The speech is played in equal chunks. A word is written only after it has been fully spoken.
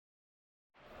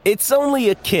It's only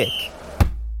a kick,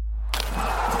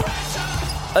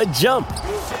 a jump,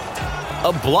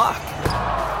 a block.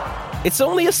 It's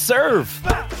only a serve.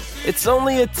 It's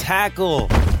only a tackle,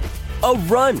 a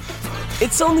run.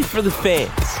 It's only for the fans.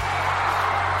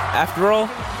 After all,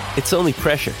 it's only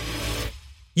pressure.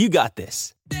 You got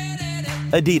this.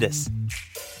 Adidas.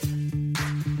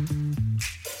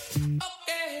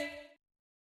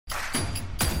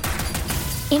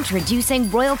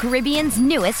 Introducing Royal Caribbean's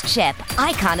newest ship,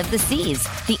 Icon of the Seas,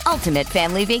 the ultimate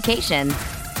family vacation.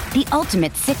 The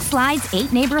ultimate 6 slides,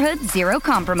 8 neighborhoods, 0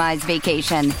 compromise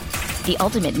vacation. The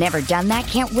ultimate never done that,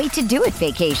 can't wait to do it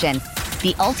vacation.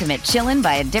 The ultimate chillin'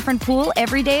 by a different pool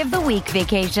every day of the week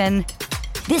vacation.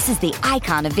 This is the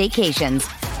Icon of vacations.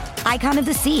 Icon of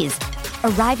the Seas,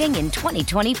 arriving in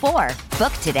 2024.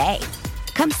 Book today.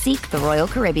 Come seek the Royal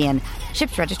Caribbean.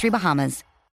 Ships Registry, Bahamas.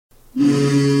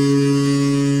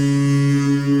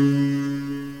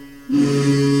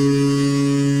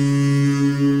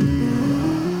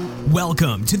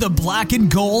 Welcome to the Black and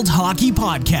Gold Hockey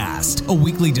Podcast, a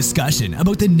weekly discussion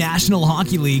about the National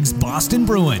Hockey League's Boston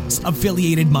Bruins,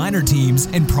 affiliated minor teams,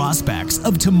 and prospects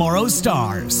of tomorrow's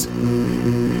stars. Orr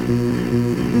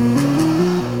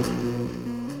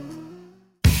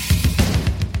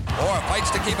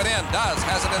fights to keep it in,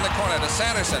 has it in the corner to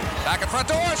Sanderson, back in front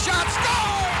to Orr, shot,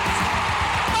 scores!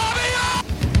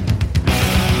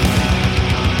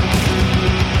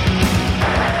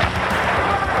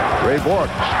 Ray Bourque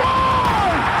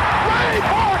scores! Ray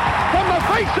Bourque from the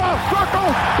face-off circle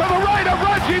to the right of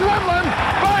Reggie Lemlin,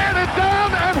 fired it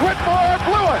down, and Whitmore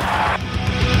blew it.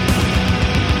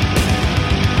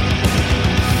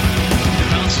 It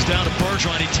bounces down to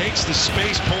Bergeron. He takes the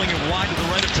space, pulling it wide to the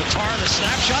right of Tatar. The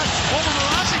snapshot over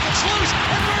Mrazek, gets loose,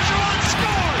 and Bergeron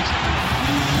scores!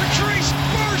 Patrice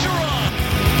Bergeron!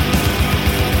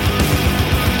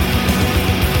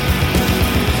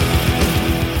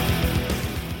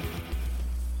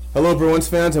 Hello, Bruins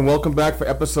fans, and welcome back for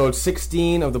episode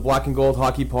 16 of the Black and Gold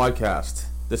Hockey Podcast.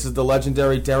 This is the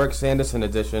legendary Derek Sanderson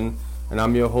edition, and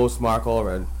I'm your host, Mark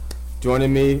Allred.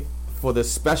 Joining me for this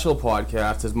special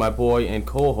podcast is my boy and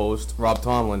co-host, Rob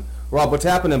Tomlin. Rob, what's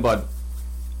happening, bud?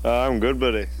 I'm good,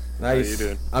 buddy. Nice. How are you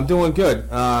doing? I'm doing good.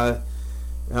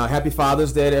 Happy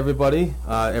Father's Day to everybody,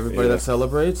 that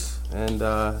celebrates, and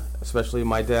especially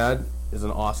my dad is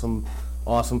an awesome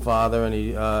father, and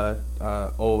he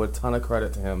owe a ton of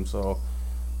credit to him, so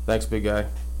thanks, big guy.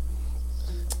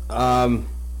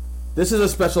 This is a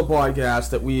special podcast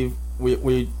that we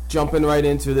jumping right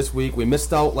into this week. We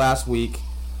missed out last week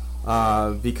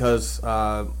because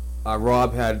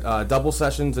Rob had double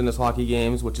sessions in his hockey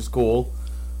games, which is cool.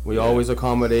 We always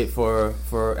accommodate for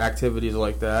activities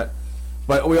like that,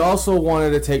 but we also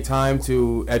wanted to take time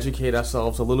to educate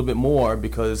ourselves a little bit more,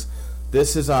 because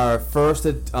this is our first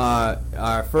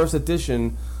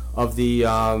edition of the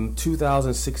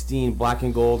 2016 Black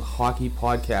and Gold Hockey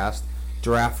Podcast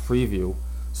Draft Preview.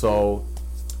 So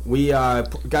we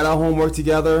got our homework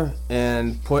together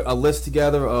and put a list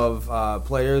together of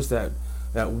players that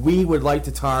we would like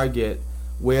to target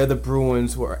where the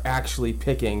Bruins were actually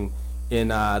picking in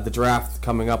the draft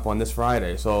coming up on this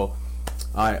Friday. So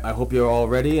I hope you're all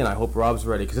ready, and I hope Rob's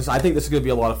ready, because I think this is going to be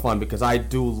a lot of fun, because I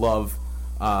do love...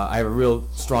 I have a real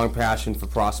strong passion for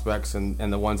prospects and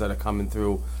the ones that are coming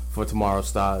through for tomorrow's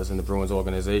stars in the Bruins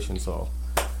organization. So,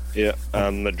 yeah,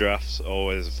 and the draft's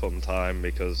always a fun time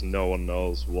because no one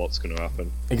knows what's going to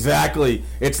happen. Exactly.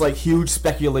 It's like huge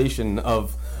speculation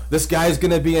of this guy's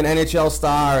going to be an NHL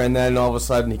star, and then all of a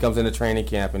sudden he comes into training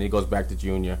camp and he goes back to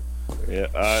junior. Yeah,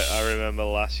 I remember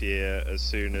last year, as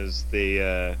soon as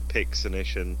the picks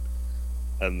initiation,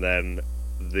 and then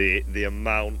the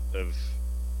amount of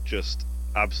just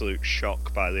absolute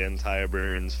shock by the entire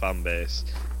Bruins fan base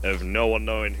of no one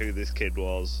knowing who this kid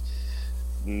was.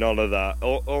 None of that.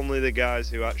 Only the guys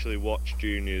who actually watched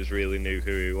juniors really knew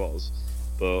who he was.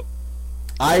 But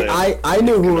I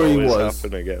knew who he was.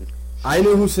 Happen again. I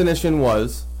knew who Senyshyn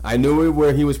was. I knew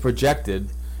where he was projected,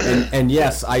 and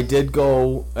yes, I did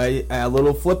go a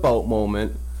little flip out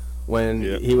moment when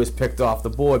he was picked off the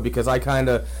board, because I kind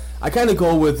of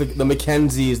go with the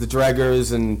McKenzies, the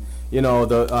Dreggers, and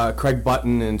the Craig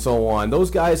Button and so on.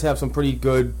 Those guys have some pretty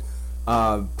good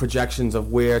projections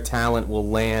of where talent will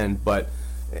land. But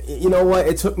you know what?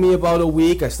 It took me about a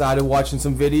week. I started watching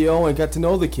some video and got to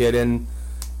know the kid. And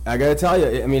I got to tell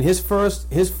you, I mean, his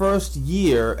first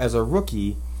year as a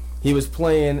rookie, he was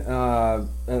playing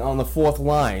on the fourth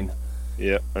line.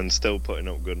 Yeah, and still putting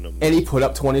up good numbers. And he put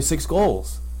up 26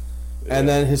 goals. Yeah. And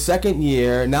then his second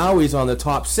year, now he's on the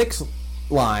top 6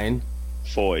 line.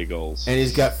 40 goals. And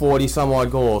he's got 40 some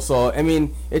odd goals. So, I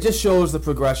mean, it just shows the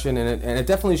progression, and it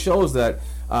definitely shows that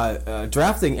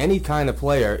drafting any kind of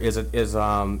player is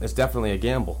definitely a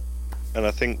gamble. And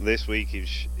I think this week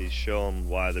he's shown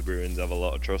why the Bruins have a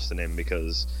lot of trust in him,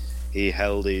 because he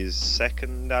held his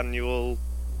second annual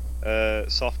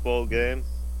softball game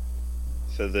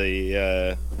for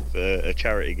a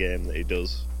charity game that he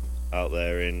does out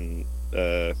there in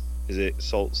is it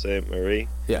Sault Ste. Marie?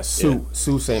 Yeah, Sault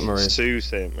Ste. Marie. Sault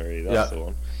Ste. Marie, that's the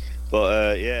one.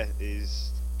 But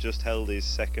he's just held his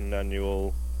second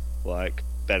annual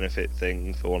benefit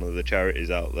thing for one of the charities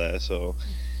out there. So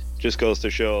just goes to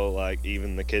show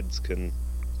even the kids can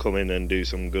come in and do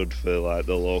some good for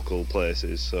the local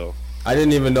places. So I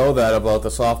didn't even know that about the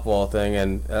softball thing,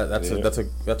 and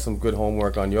that's some good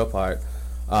homework on your part.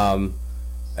 And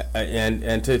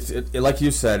like you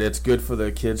said, it's good for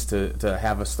the kids to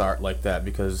have a start like that,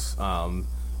 because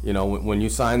when you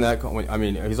sign that,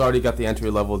 he's already got the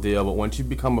entry level deal, but once you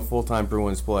become a full-time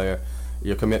Bruins player,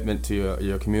 your commitment to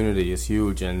your community is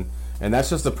huge, and that's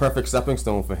just a perfect stepping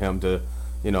stone for him to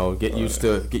get used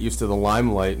to the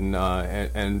limelight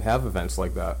and have events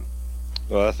like that.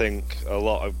 Well, I think a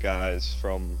lot of guys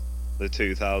from the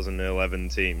 2011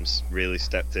 teams really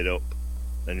stepped it up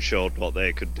and showed what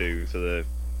they could do for the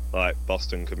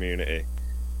Boston community,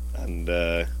 and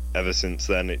ever since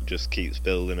then it just keeps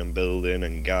building and building,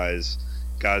 and guys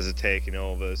are taking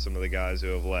over. Some of the guys who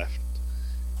have left,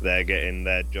 they're getting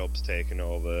their jobs taken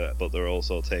over, but they're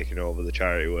also taking over the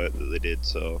charity work that they did,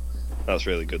 so that's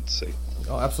really good to see.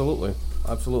 Oh, absolutely,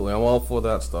 I'm all for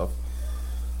that stuff.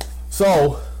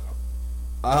 So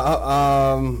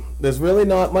there's really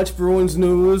not much Bruins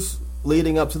news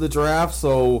leading up to the draft,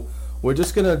 so we're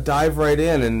just gonna dive right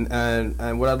in,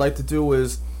 and what I'd like to do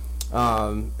is,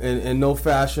 in no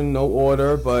fashion, no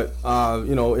order, but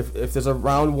if there's a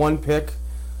round one pick,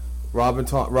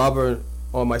 Robert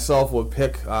or myself will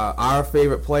pick our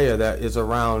favorite player that is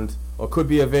around or could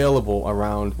be available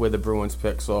around where the Bruins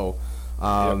pick. So,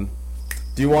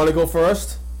 do you want to go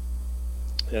first?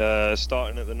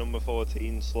 Starting at the number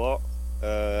 14 slot,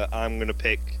 I'm gonna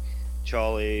pick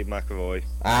Charlie McAvoy.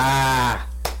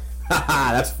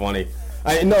 That's funny.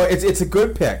 It's a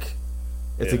good pick.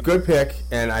 It's a good pick,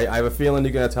 and I have a feeling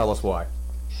you're going to tell us why.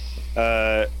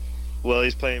 Well,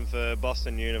 he's playing for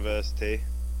Boston University,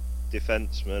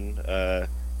 defenseman,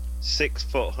 6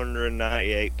 foot,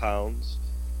 198 pounds.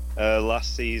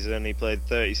 Last season, he played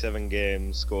 37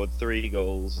 games, scored 3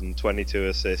 goals and 22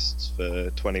 assists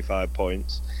for 25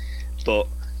 points. But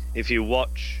if you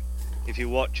watch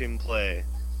him play,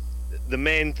 the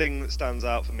main thing that stands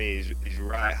out for me is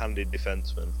right-handed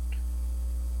defenseman.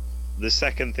 The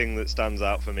second thing that stands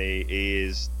out for me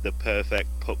is the perfect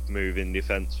puck-moving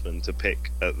defenseman to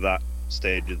pick at that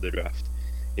stage of the draft.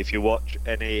 If you watch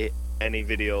any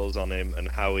videos on him and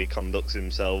how he conducts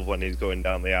himself when he's going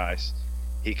down the ice,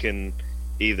 he can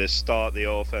either start the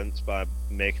offense by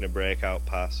making a breakout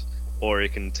pass, or he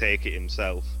can take it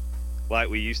himself, like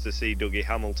we used to see Dougie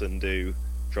Hamilton do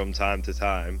from time to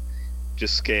time.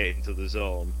 Just skate into the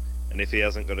zone, and if he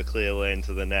hasn't got a clear lane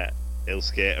to the net, he'll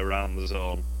skate around the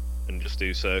zone and just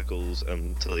do circles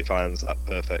until he finds that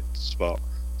perfect spot.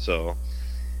 So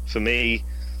for me,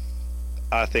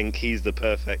 I think he's the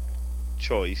perfect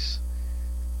choice,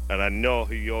 and I know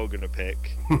who you're going to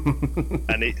pick.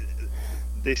 And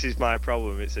this is my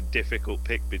problem. It's a difficult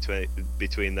pick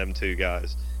between them two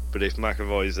guys, but if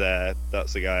McAvoy's there,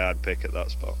 that's the guy I'd pick at that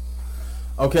spot.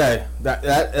 Okay,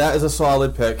 that is a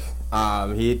solid pick. I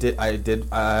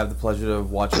have the pleasure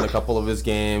of watching a couple of his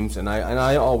games, and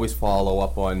I always follow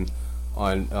up on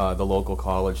the local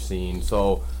college scene.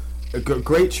 So, a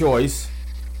great choice.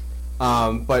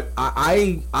 But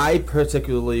I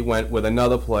particularly went with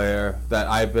another player that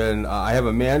I have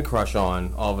a man crush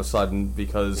on all of a sudden,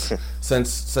 because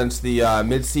since the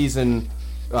mid-season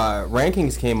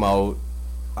rankings came out,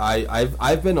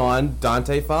 I've been on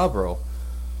Dante Fabro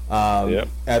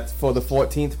for the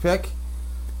 14th pick.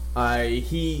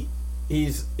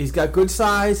 He's got good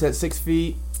size at 6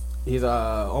 feet. He's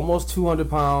almost 200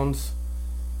 pounds.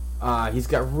 He's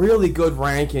got really good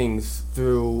rankings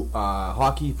through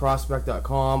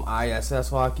hockeyprospect.com, ISS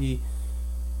Hockey,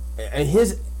 and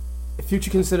his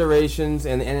future considerations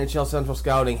and NHL Central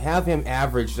Scouting have him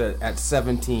averaged at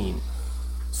 17.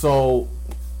 So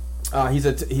he's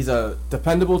a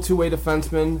dependable two-way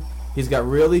defenseman. He's got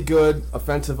really good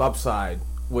offensive upside,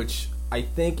 which I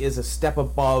think is a step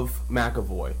above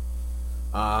McAvoy.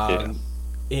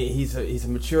 He's a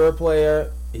mature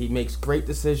player. He makes great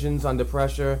decisions under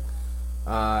pressure.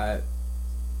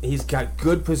 He's got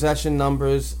good possession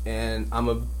numbers, and I'm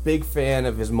a big fan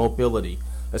of his mobility,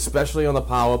 especially on the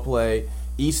power play.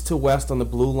 east to west on the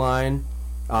blue line,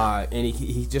 and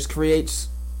he just creates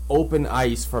open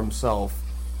ice for himself.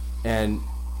 And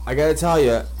I gotta tell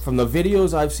you, from the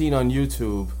videos I've seen on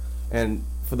YouTube, and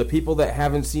for the people that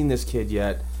haven't seen this kid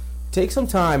yet, take some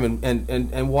time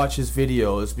and watch his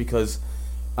videos, because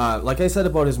like I said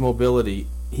about his mobility,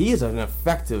 he is an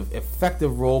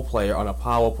effective role player on a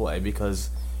power play because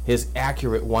his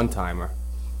accurate one-timer.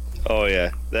 Oh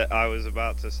yeah, I was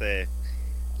about to say,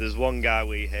 there's one guy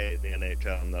we hate in the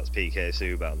NHL, and that's PK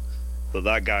Subban, but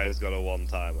that guy has got a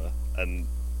one-timer, and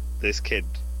this kid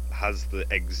has the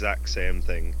exact same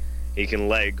thing. He can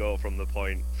let it go from the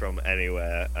point from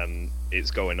anywhere, and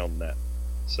it's going on net.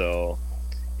 So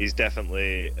he's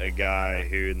definitely a guy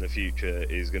who in the future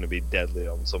is going to be deadly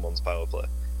on someone's power play.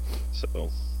 So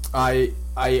I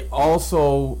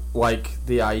also like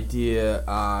the idea.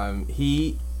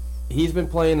 He's been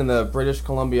playing in the British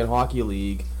Columbian Hockey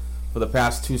League for the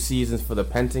past 2 seasons for the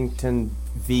Penticton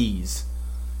Vees,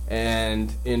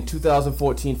 and in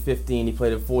 2014-15 he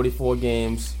played in 44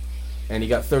 games and he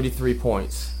got 33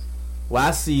 points.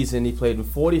 Last season he played in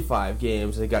 45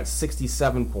 games and he got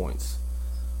 67 points.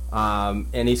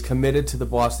 And he's committed to the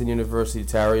Boston University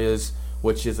Terriers,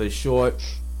 which is a short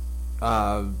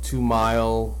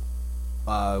 2-mile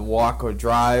walk or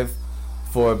drive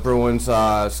for Bruins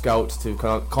scouts to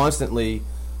constantly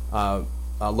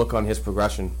look on his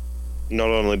progression. Not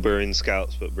only Bruins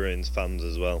scouts, but Bruins fans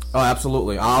as well. Oh,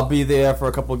 absolutely. I'll be there for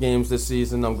a couple games this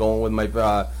season. I'm going with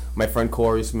my friend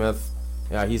Corey Smith.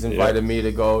 Yeah, he's invited me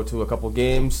to go to a couple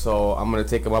games, so I'm going to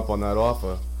take him up on that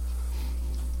offer.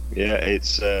 Yeah,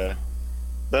 it's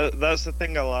that's the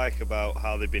thing I like about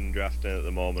how they've been drafting at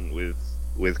the moment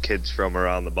with kids from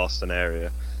around the Boston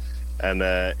area, and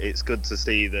it's good to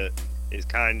see that it's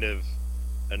kind of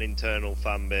an internal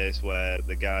fan base where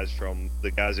the guys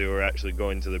who are actually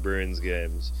going to the Bruins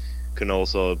games can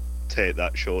also take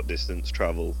that short distance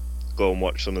travel, go and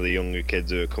watch some of the younger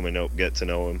kids who are coming up, get to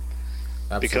know them.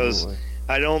 Absolutely. Because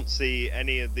I don't see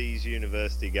any of these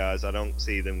university guys, I don't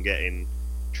see them getting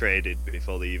traded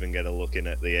before they even get a look in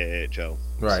at the AHL.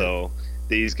 Right. So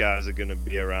these guys are going to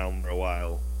be around for a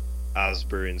while as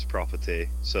Bruins property.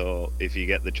 So if you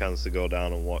get the chance to go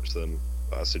down and watch them,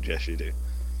 I suggest you do.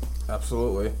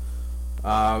 Absolutely.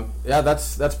 Yeah,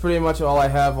 that's pretty much all I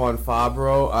have on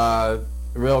Fabro.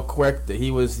 Real quick,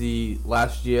 he was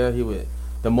last year he was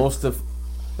the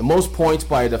most points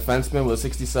by a defenseman was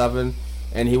 67,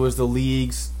 and he was the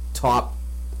league's top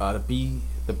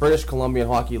the British Columbian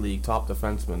Hockey League top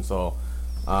defenseman. So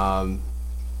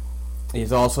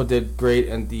he's also did great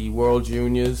in the World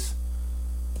Juniors.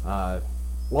 A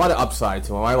lot of upside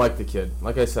to him. I like the kid.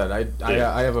 Like I said,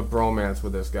 I have a bromance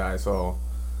with this guy. So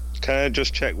can I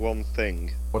just check one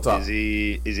thing? What's up? Is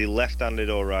he left-handed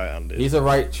or right-handed? He's a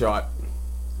right shot.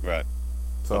 Right.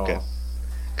 So. Okay.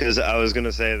 Because I was going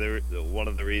to say one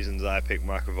of the reasons I picked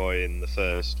McAvoy in the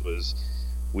first was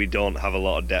we don't have a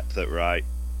lot of depth at right,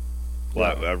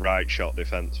 like a right shot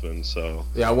defenseman. So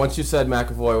yeah, once you said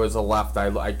McAvoy was a left,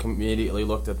 I immediately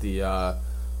looked at the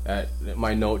at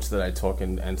my notes that I took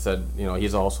and said,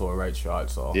 he's also a right shot.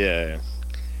 So yeah.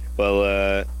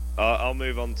 Well, I'll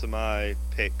move on to my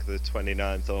pick, the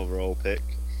 29th overall pick.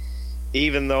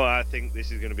 Even though I think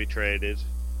this is going to be traded,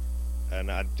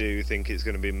 and I do think it's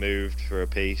going to be moved for a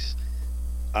piece,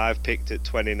 I've picked at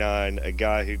 29 a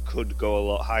guy who could go a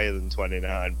lot higher than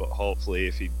 29, but hopefully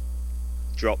if he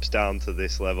drops down to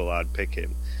this level, I'd pick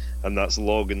him. And that's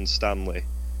Logan Stanley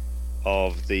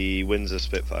of the Windsor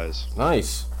Spitfires.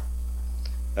 Nice.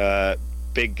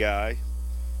 Big guy,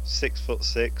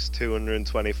 6'6",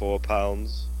 224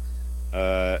 pounds.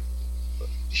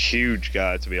 Huge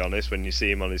guy, to be honest. When you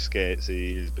see him on his skates,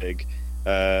 he is big.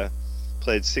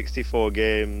 Played 64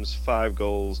 games, 5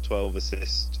 goals, 12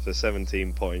 assists for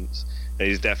 17 points. And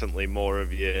he's definitely more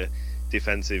of your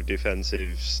defensive,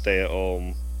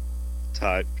 stay-at-home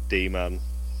type D-man.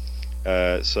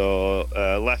 So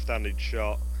left-handed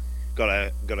shot, got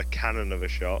a cannon of a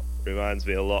shot. Reminds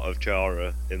me a lot of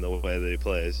Chara in the way that he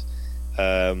plays.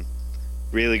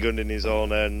 Really good in his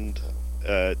own end.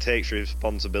 Takes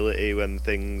responsibility when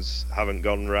things haven't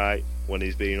gone right when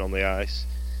he's been on the ice.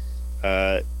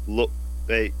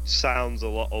 It sounds a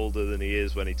lot older than he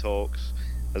is when he talks.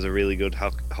 Has a really good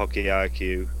hockey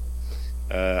IQ.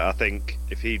 I think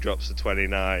if he drops to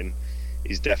 29,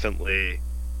 he's definitely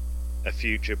a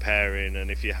future pairing.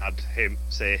 And if you had him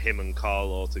and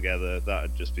Carlo together,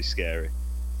 that'd just be scary.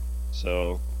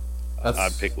 So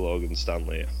I'd pick Logan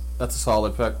Stanley. That's a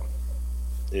solid pick.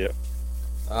 Yeah.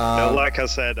 Like I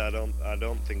said, I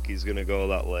don't think he's going to go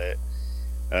that late.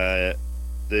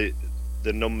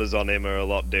 The numbers on him are a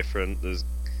lot different. There's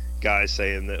guys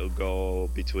saying that it'll go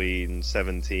between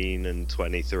 17 and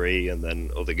 23, and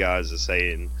then other guys are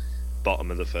saying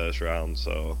bottom of the first round.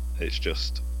 So it's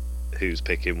just who's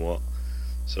picking what.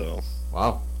 So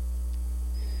wow,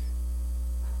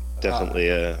 definitely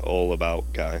a all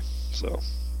about guy. So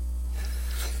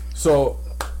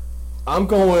I'm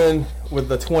going with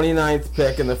the 29th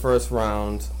pick in the first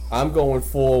round. I'm going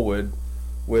forward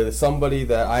with somebody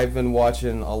that I've been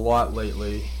watching a lot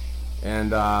lately,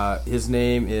 and his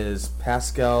name is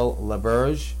Pascal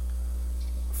Laberge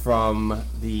from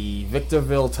the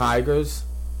Victorville Tigers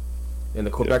in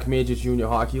the Quebec Major Junior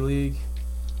Hockey League.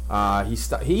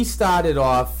 He started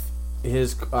off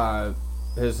his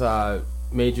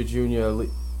major junior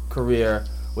career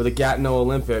with a Gatineau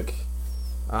Olympic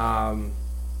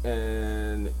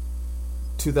in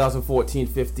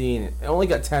 2014-15, and only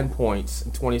got 10 points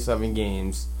in 27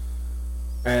 games,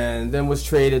 and then was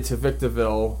traded to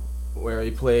Victorville, where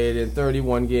he played in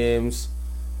 31 games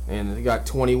and he got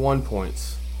 21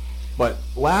 points. But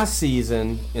last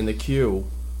season in the Q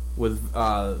with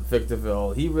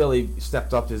Victorville, he really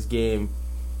stepped up his game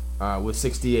with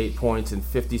 68 points in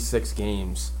 56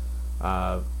 games,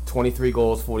 23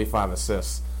 goals, 45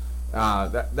 assists.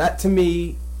 That to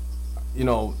me,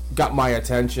 got my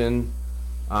attention.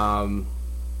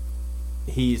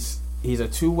 He's a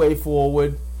two-way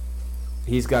forward.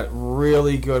 He's got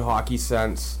really good hockey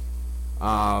sense.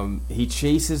 He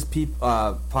chases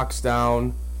pucks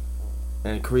down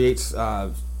and creates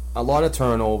a lot of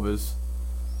turnovers.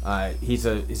 He's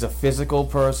a physical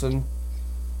person,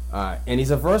 and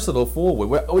he's a versatile forward,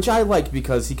 which I like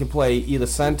because he can play either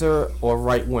center or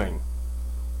right wing.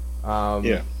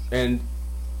 And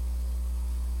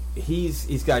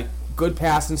he's got good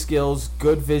passing skills,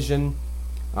 good vision.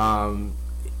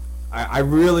 I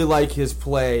really like his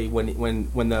play when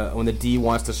the D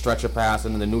wants to stretch a pass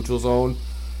into the neutral zone.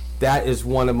 That is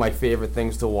one of my favorite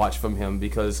things to watch from him,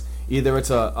 because either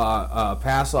it's a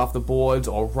pass off the boards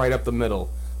or right up the middle.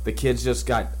 The kid's just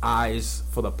got eyes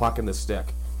for the puck and the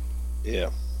stick. That's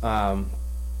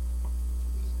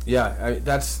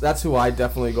who I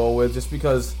definitely go with, just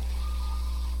because.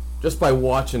 Just by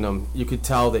watching him, you could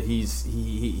tell that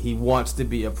he wants to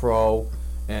be a pro,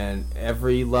 and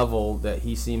every level that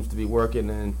he seems to be working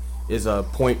in is a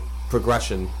point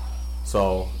progression.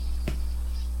 So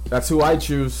that's who I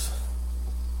choose.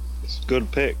 It's a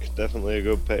good pick, definitely a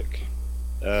good pick.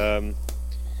 My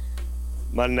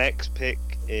next pick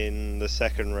in the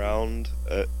second round,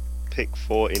 at pick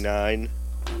 49,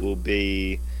 will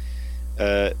be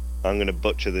I'm going to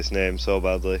butcher this name so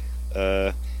badly.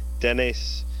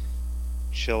 Dennis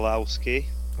Chalowski,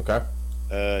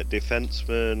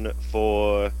 defenseman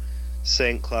for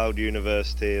St. Cloud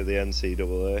University of the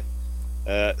NCAA.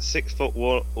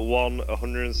 6'1",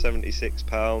 176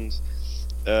 pounds.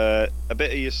 A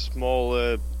bit of your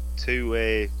smaller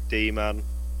two-way D-man,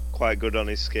 quite good on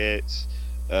his skates.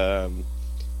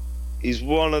 He's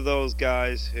one of those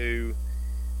guys who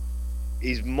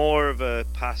he's more of a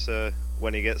passer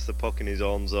when he gets the puck in his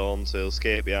own zone, so he'll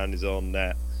skate behind his own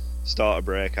net, start a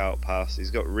breakout pass.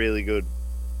 He's got really good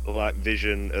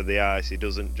vision of the ice. He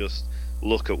doesn't just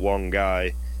look at one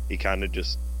guy. He kind of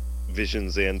just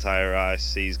visions the entire ice,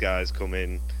 sees guys come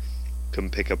in,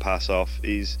 can pick a pass off.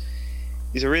 He's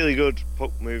a really good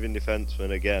puck moving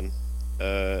defenseman again.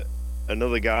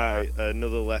 Another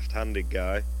left-handed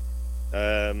guy.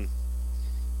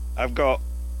 I've got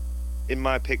in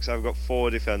my picks. I've got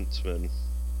 5 defensemen,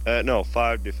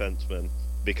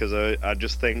 because I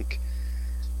just think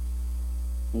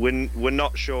we're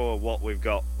not sure what we've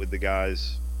got with the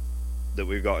guys that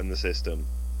we've got in the system,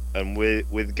 and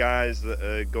with guys that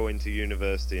are going to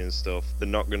university and stuff, they're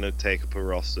not going to take up a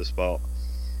roster spot.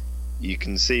 You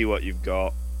can see what you've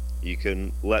got. You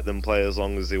can let them play as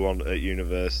long as they want at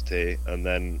university, and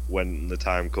then when the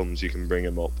time comes, you can bring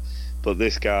him up. But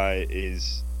this guy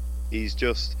he's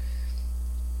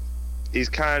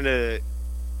kind of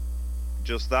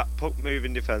just that puck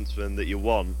moving defenseman that you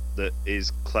want, that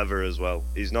is clever as well.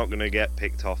 He's not going to get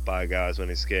picked off by guys when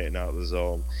he's skating out of the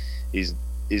zone. He's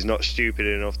not stupid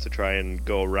enough to try and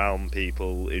go around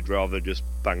people. He'd rather just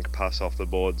bank a pass off the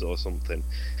boards or something.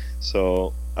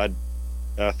 So I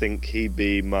think he'd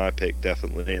be my pick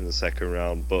definitely in the second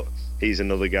round, but he's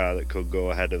another guy that could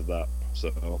go ahead of that.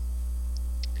 So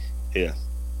yeah.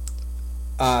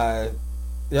 I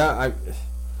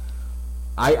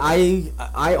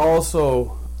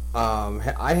also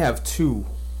I have two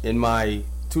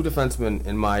defensemen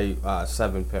in my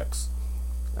 7 picks.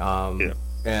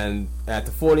 And at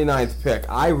the 49th pick,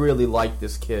 I really like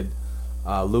this kid,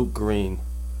 Luke Green.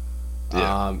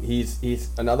 He's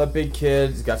another big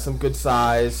kid. He's got some good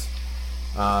size.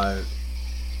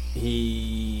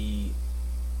 he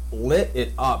lit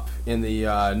it up in the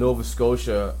Nova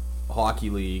Scotia Hockey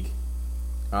League,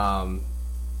 and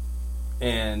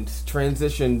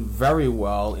transitioned very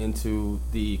well into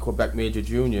the Quebec Major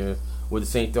Junior with the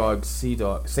St.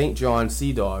 John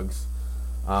Sea Dogs.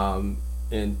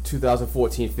 In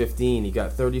 2014-15, he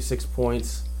got 36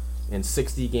 points in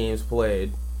 60 games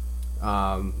played.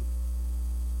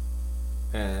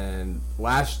 And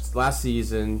last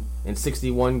season, in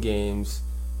 61 games,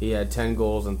 he had 10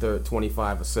 goals and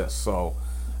 25 assists. So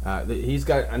he's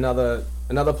got another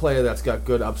player that's got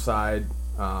good upside.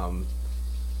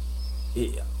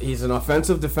 He's an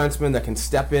offensive defenseman that can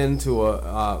step into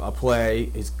a play.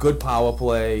 He's good power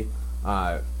play,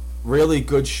 really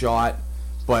good shot,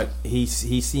 but he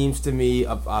seems to me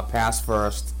a pass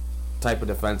first type of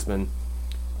defenseman.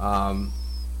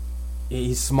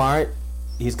 He's smart.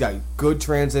 He's got good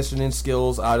transitioning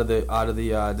skills out of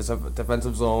the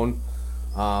defensive zone,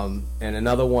 and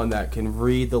another one that can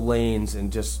read the lanes and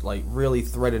just like really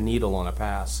thread a needle on a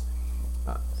pass.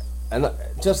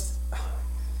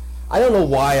 I don't know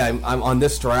why I'm on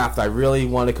this draft. I really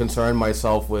want to concern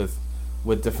myself with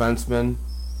defensemen,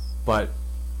 but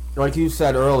like you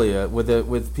said earlier,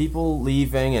 with people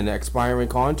leaving and expiring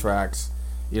contracts,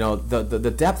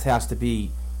 the depth has to be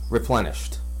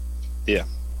replenished. Yeah.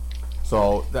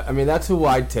 So that's who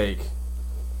I'd take.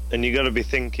 And you got to be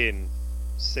thinking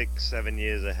 6-7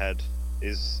 years ahead.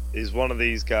 Is one of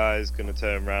these guys going to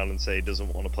turn around and say he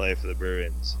doesn't want to play for the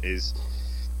Bruins?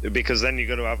 Because then you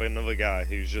got to have another guy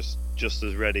who's just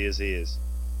as ready as he is.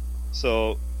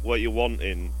 So what you're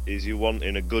wanting is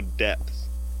a good depth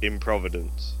in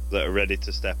Providence that are ready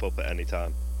to step up at any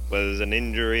time. Whether there's an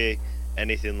injury,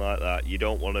 anything like that, you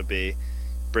don't want to be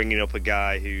bringing up a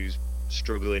guy who's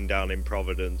struggling down in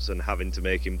Providence and having to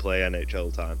make him play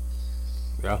NHL time.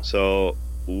 Yeah. So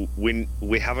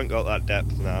we haven't got that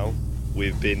depth now.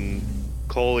 We've been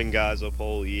calling guys up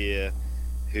all year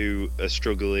who are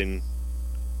struggling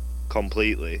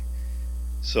completely.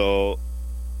 So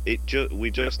we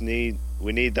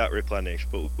need that replenished.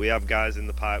 But we have guys in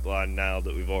the pipeline now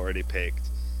that we've already picked,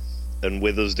 and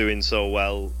with us doing so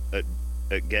well at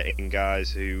getting guys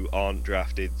who aren't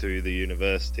drafted through the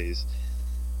universities,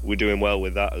 we're doing well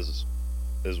with that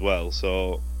as well.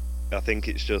 So I think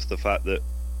it's just the fact that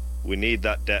we need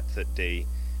that depth at D.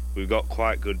 We've got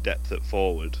quite good depth at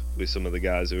forward with some of the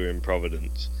guys who are in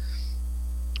Providence.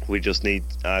 We just need,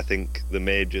 I think, the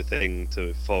major thing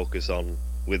to focus on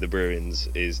with the Bruins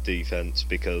is defense,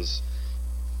 because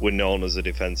we're known as a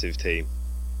defensive team.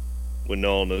 We're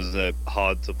known as a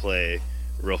hard-to-play,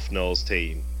 rough-nosed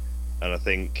team. And I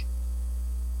think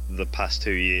the past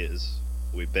 2 years,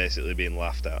 we've basically been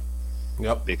laughed at.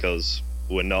 Yep. Because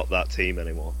we're not that team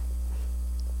anymore.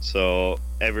 So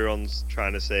everyone's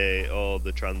trying to say,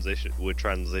 we're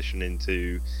transitioning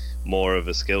to more of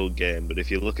a skilled game. But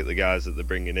if you look at the guys that they're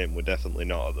bringing in, we're definitely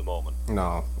not at the moment.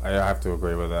 No, I have to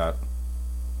agree with that.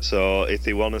 So if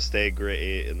they want to stay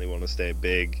gritty and they want to stay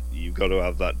big, you've got to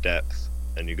have that depth.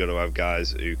 And you've got to have guys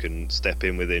who can step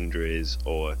in with injuries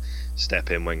or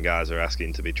step in when guys are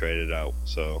asking to be traded out.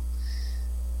 So...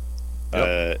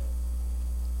 Yep.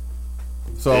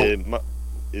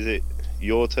 Is it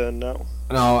your turn now?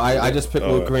 No, I just picked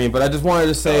Luke Green, but I just wanted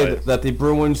to say that the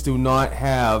Bruins do not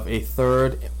have a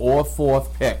third or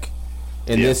fourth pick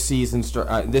in this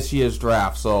year's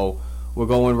draft. So we're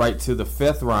going right to the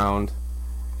 5th round.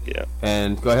 Yeah.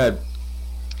 And go ahead.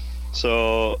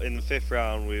 So in the 5th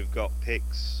round, we've got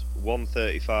picks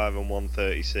 135 and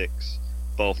 136,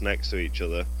 both next to each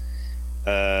other.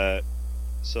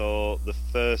 So the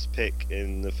first pick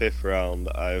in the 5th round,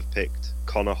 I've picked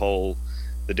Connor Hall,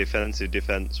 the defensive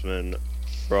defenseman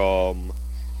from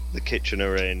the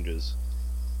Kitchener Rangers.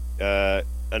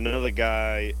 Another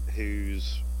guy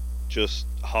who's just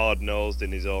hard-nosed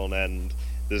in his own end.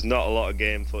 There's not a lot of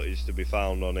game footage to be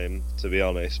found on him, to be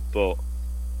honest, but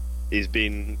he's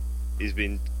been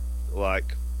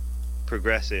like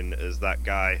progressing as that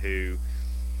guy who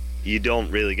you don't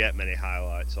really get many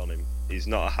highlights on him. He's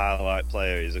not a highlight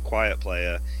player, he's a quiet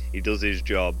player. He does his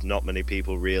job. Not many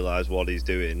people realise what he's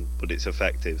doing, but it's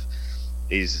effective.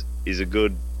 He's a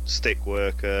good stick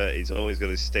worker. He's always got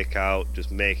his stick out,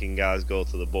 just making guys go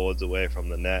to the boards away from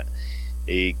the net.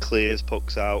 He clears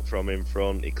pucks out from in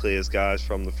front. He clears guys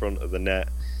from the front of the net.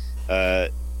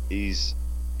 He's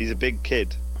a big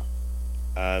kid,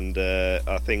 and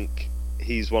I think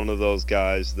he's one of those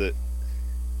guys that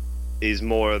is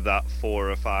more of that 4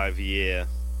 or 5 year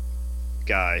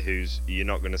guy who's you're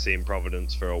not going to see in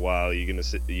Providence for a while. You're going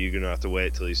to have to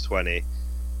wait till he's 20,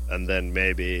 and then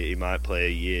maybe he might play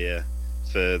a year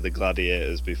for the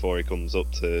Gladiators before he comes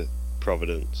up to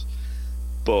Providence.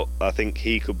 But I think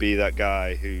he could be that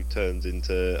guy who turns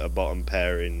into a bottom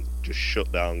pairing, just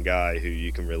shut down guy who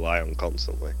you can rely on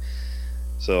constantly.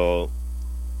 So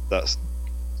that's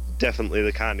definitely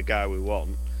the kind of guy we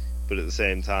want. But at the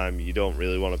same time, you don't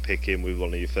really want to pick him with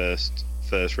one of your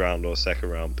first round or second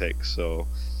round picks. So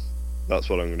that's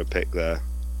what I'm going to pick there.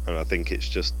 And I think it's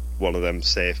just one of them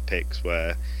safe picks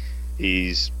where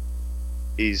he's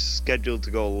scheduled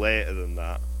to go later than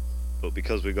that. But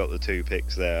because we've got the 2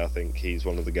 picks there, I think he's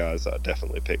one of the guys that I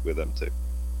definitely pick with them too.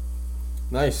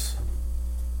 Nice.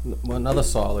 Another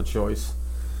solid choice.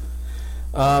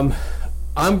 I'm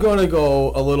going to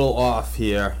go a little off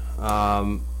here.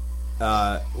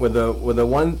 With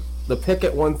the pick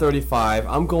at 135,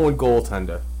 I'm going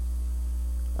goaltender.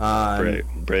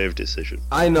 Brave decision.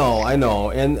 I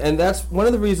know, and that's one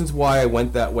of the reasons why I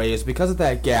went that way is because of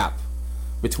that gap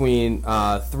between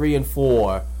 3 and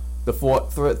 4. The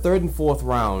third and fourth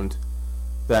round,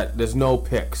 that there's no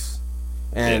picks,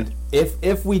 and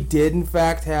if we did in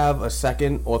fact have a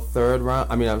second or third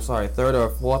or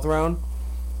fourth round,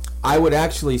 I would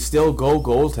actually still go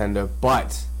goaltender,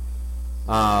 but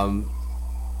a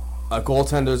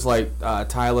goaltender's like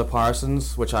Tyler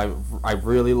Parsons, which I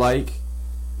really like.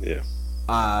 Yeah.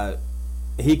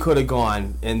 He could have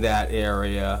gone in that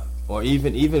area. Or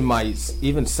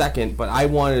even second, but I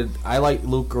like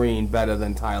Luke Green better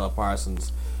than Tyler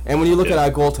Parsons. And when you look at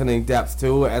our goaltending depth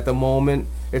too, at the moment,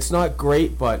 it's not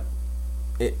great, but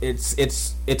it's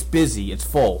busy, it's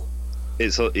full.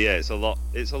 It's a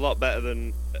lot better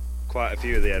than quite a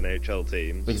few of the NHL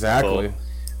teams. Exactly.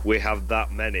 But we have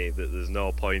that many that there's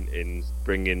no point in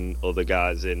bringing other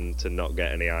guys in to not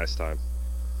get any ice time.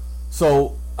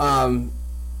 So I'm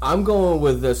going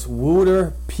with this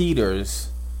Wouter Peters.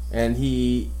 And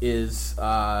he is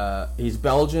he's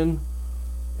Belgian,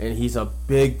 and he's a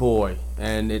big boy.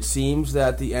 And it seems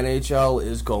that the NHL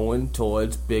is going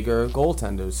towards bigger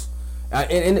goaltenders.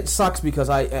 And it sucks because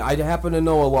I happen to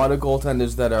know a lot of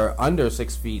goaltenders that are under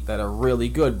 6 feet that are really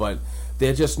good, but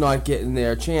they're just not getting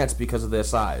their chance because of their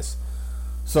size.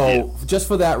 So just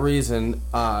for that reason,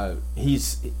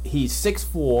 he's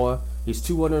 6'4", he's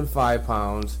 205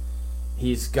 pounds.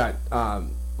 He's got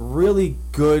really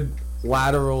good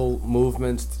lateral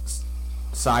movements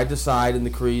side to side in the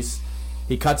crease.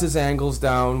 He cuts his angles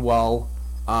down well.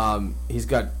 He's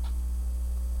got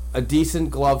a decent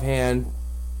glove hand,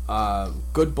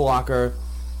 good blocker.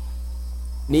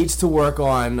 Needs to work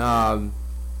on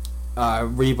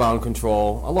rebound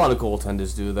control. A lot of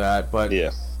goaltenders do that, but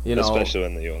especially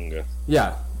when they're younger.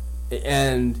 Yeah,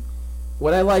 and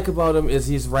what I like about him is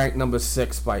he's ranked number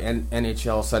 6 by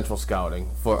NHL Central Scouting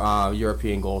for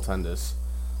European goaltenders.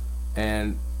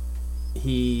 And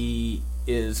he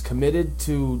is committed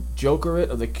to Jokerit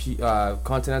of the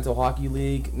Continental Hockey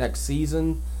League next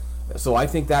season. So I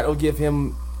think that will give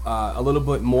him a little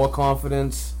bit more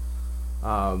confidence.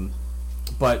 But,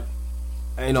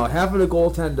 having a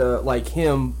goaltender like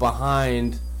him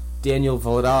behind Daniel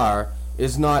Vladar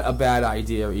is not a bad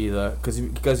idea either. Because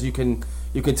you can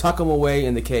tuck him away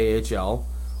in the KHL.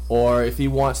 Or if he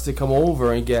wants to come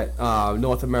over and get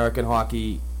North American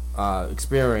hockey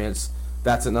experience,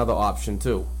 that's another option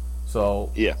too.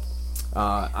 So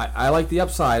I like the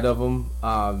upside of him.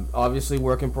 Obviously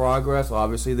work in progress.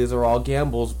 Obviously these are all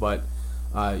gambles, but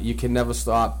you can never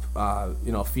stop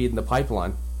feeding the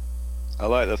pipeline. I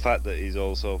like the fact that he's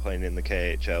also playing in the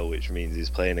KHL, which means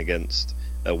he's playing against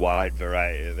a wide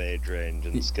variety of age range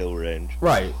and skill range.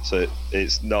 Right. So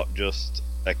it's not just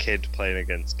a kid playing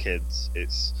against kids,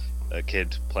 it's a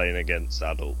kid playing against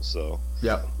adults. So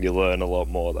you learn a lot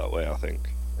more that way, I think.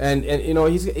 And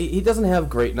he doesn't have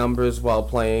great numbers while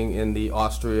playing in the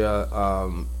Austria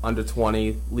under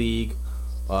 20 league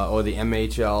or the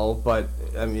MHL, but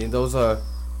I mean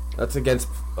that's against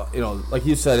like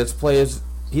you said, it's players.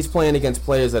 He's playing against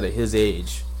players that are his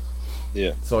age.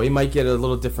 Yeah. So he might get a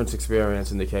little different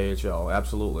experience in the KHL.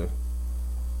 Absolutely.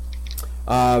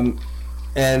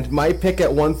 And my pick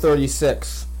at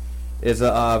 136 is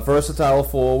a versatile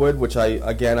forward, which I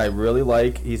really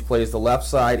like. He plays the left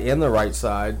side and the right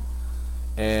side,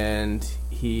 and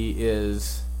he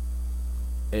is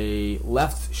a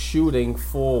left shooting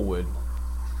forward.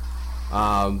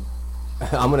 I'm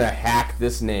gonna hack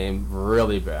this name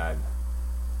really bad,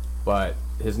 but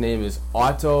his name is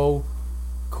Otto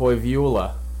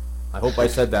Koivula. I hope I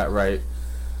said that right.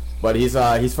 But he's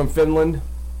from Finland.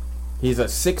 He's a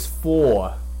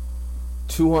 6'4",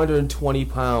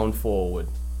 220-pound forward.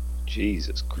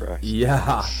 Jesus Christ.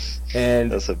 Yeah,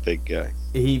 and that's a big guy.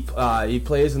 He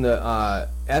plays in the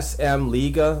SM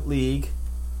Liga league,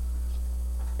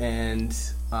 and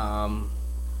I'm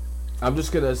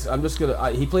just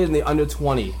gonna he played in the under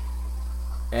 20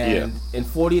 And in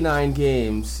 49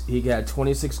 games, he had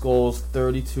 26 goals,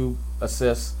 32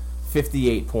 assists,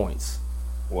 58 points.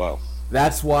 Wow.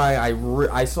 That's why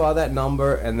I saw that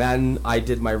number, and then I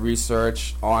did my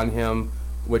research on him,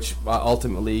 which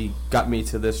ultimately got me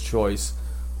to this choice.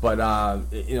 But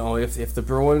if the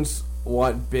Bruins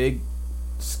want big,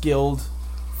 skilled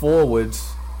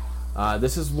forwards,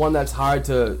 this is one that's hard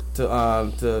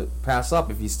to pass up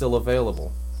if he's still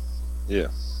available. Yeah.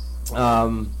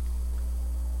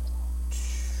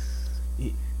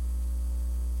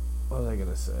 What was I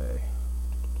gonna say?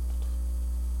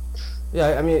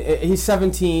 Yeah, I mean, he's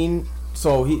 17,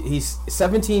 so he's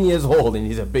 17 years old, and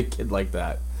he's a big kid like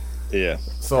that. Yeah.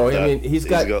 So I mean, he's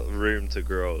got room to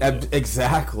grow.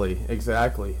 Exactly.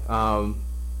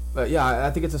 But yeah,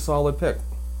 I think it's a solid pick.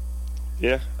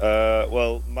 Yeah.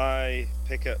 Well, my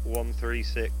pick at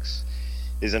 136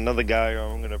 is another guy.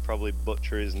 I'm going to probably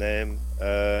butcher his name.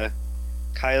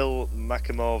 Kyle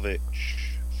Maximovich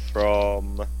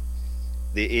from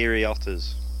the Erie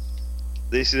Otters.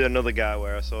 This is another guy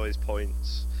where I saw his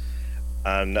points,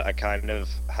 and I kind of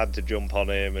had to jump on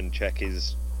him and check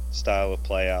his style of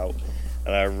play out.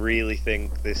 And I really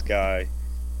think this guy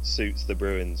suits the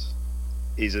Bruins.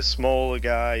 He's a smaller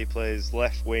guy. He plays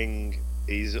left wing.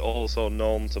 He's also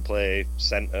known to play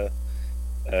centre.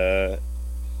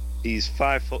 He's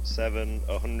 5'7",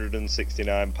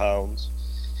 169 pounds.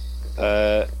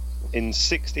 In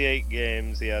 68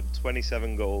 games, he had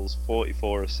 27 goals,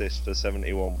 44 assists for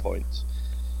 71 points.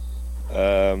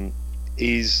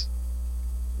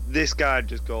 This guy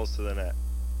just goes to the net.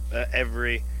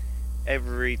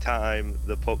 Every time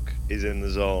the puck is in the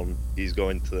zone, he's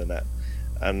going to the net,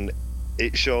 and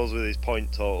it shows with his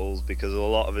point totals because a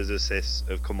lot of his assists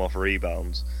have come off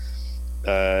rebounds.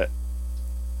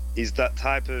 He's that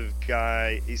type of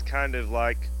guy. He's kind of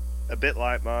like a bit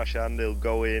like Marchand. He'll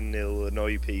go in, he'll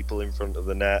annoy people in front of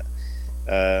the net.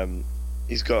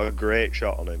 He's got a great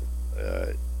shot on him.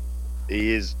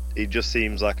 He just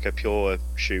seems like a pure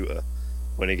shooter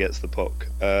when he gets the puck.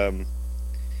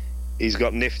 He's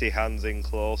got nifty hands in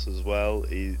close as well.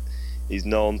 He's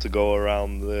known to go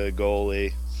around the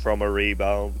goalie from a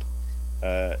rebound.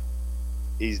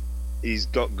 He's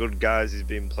got good guys he's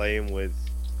been playing with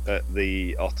at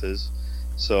the Otters,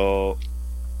 so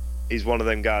he's one of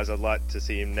them guys I'd like to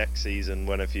see him next season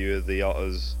when a few of the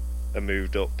Otters are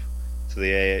moved up to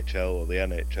the AHL or the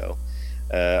NHL.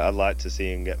 I'd like to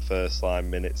see him get first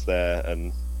line minutes there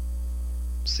and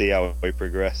see how he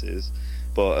progresses.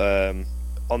 But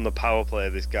on the power play,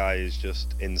 this guy is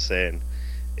just insane.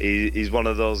 He's one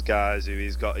of those guys who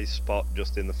he's got his spot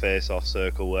just in the face-off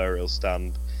circle where he'll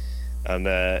stand,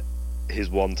 and his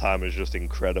one-timer is just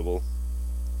incredible.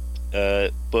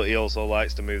 But he also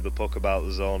likes to move the puck about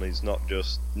the zone. He's not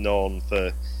just known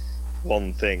for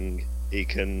one thing. He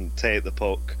can take the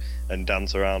puck and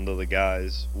dance around other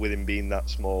guys. With him being that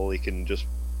small, he can just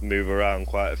move around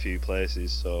quite a few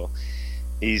places. So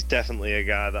he's definitely a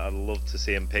guy that I'd love to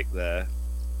see him pick there.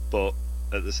 But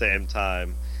at the same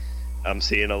time, I'm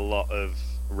seeing a lot of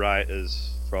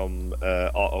writers from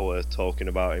Ottawa talking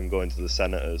about him going to the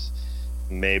Senators,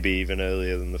 maybe even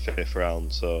earlier than the 5th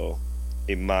round. So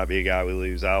it might be a guy we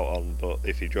lose out on, but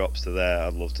if he drops to there,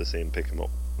 I'd love to see him pick him up.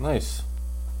 Nice.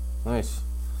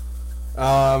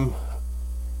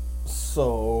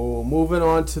 So moving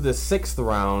on to the 6th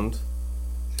round,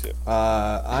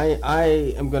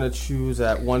 I am going to choose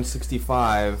at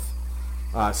 165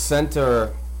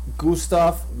 center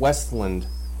Gustav Westland,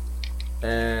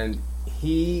 and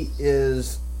he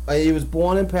was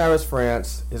born in Paris,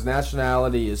 France. His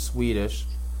nationality is Swedish.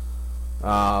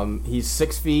 He's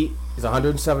 6 feet. He's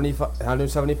 170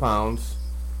 pounds.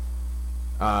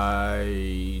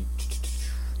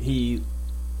 He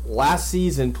last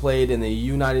season played in the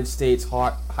United States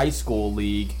High School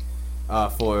League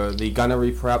for the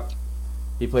Gunnery Prep.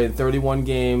 He played in 31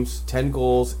 games, 10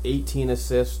 goals, 18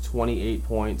 assists, 28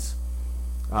 points.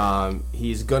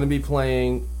 He's going to be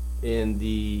playing in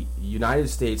the United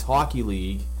States Hockey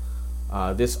League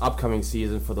this upcoming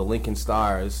season for the Lincoln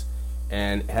Stars,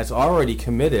 and has already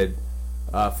committed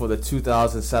for the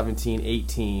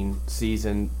 2017-18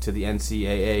 season to the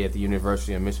NCAA at the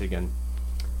University of Michigan.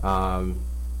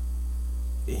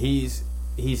 He's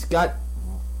got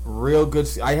real good.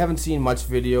 I haven't seen much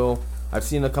video. I've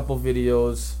seen a couple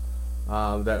videos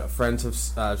that friends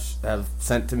have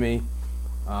sent to me.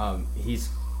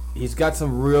 He's got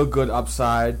some real good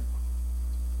upside.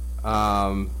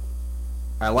 I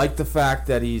like the fact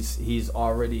that he's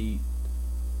already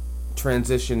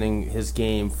transitioning his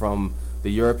game from the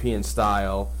European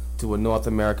style to a North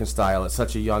American style at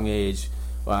such a young age.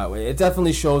 It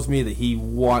definitely shows me that he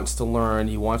wants to learn,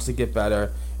 he wants to get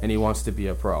better, and he wants to be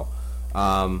a pro.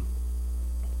 I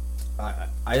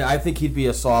think he'd be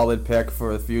a solid pick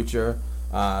for the future,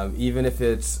 even if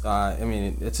it's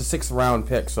it's a 6th round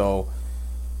pick, so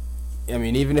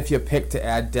even if you're picked to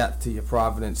add depth to your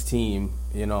Providence team,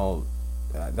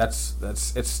 it's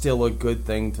still a good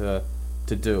thing to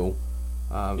do.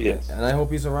 Yes. And I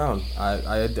hope he's around.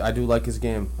 I do like his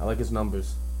game. I like his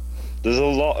numbers. There's a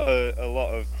lot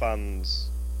of fans,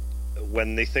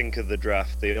 when they think of the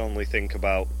draft, they only think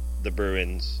about the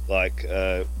Bruins, like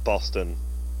Boston,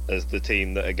 as the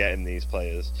team that are getting these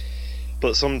players.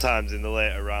 But sometimes in the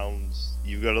later rounds,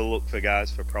 you've got to look for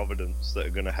guys for Providence that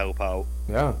are going to help out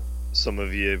some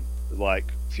of your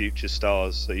future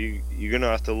stars. So you're going to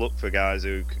have to look for guys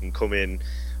who can come in,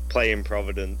 play in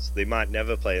Providence. They might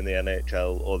never play in the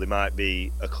NHL, or they might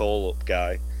be a call-up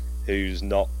guy who's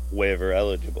not waiver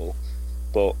eligible.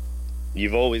 But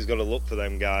you've always got to look for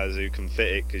them guys who can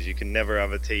fit it, because you can never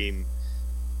have a team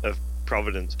of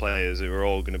Providence players who are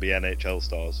all going to be NHL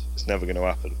stars. It's never going to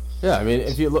happen. Yeah,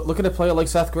 if you look at a player like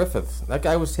Seth Griffith, that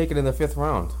guy was taken in the 5th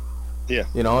round. Yeah.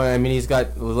 He's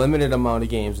got a limited amount of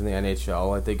games in the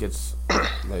NHL. I think it's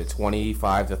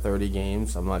 25 to 30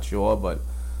 games. I'm not sure, but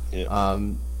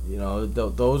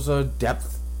those are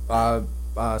depth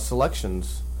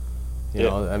selections.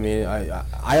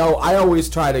 I always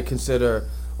try to consider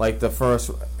the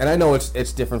first, and I know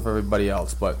it's different for everybody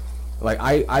else, but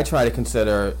I try to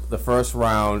consider the 1st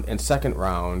round and 2nd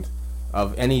round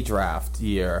of any draft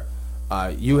year.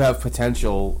 You have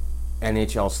potential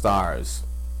NHL stars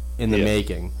in the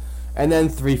making, and then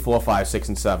 3, 4, 5, 6,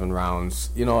 and 7 rounds.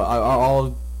 Are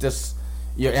all just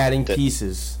you're adding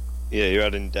pieces. Yeah, you're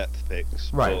adding depth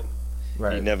picks. Right.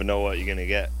 But you never know what you're gonna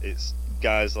get. It's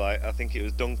guys like, I think it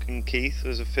was Duncan Keith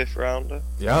was a 5th rounder.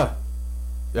 Yeah.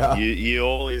 You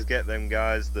always get them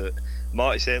guys that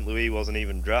Marty St. Louis wasn't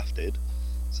even drafted,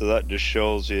 so that just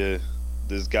shows you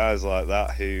there's guys like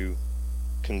that who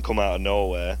can come out of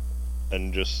nowhere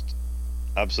and just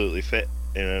absolutely fit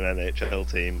in an NHL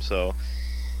team. So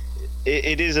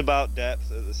it is about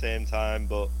depth at the same time,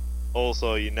 but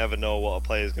also you never know what a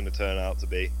player is going to turn out to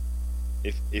be.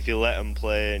 If you let them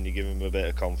play and you give them a bit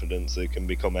of confidence, they can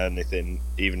become anything,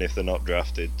 even if they're not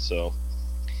drafted. So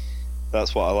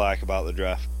that's what I like about the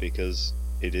draft, because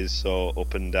it is so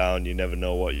up and down. You never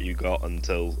know what you got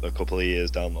until a couple of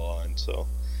years down the line. So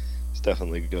it's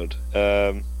definitely good.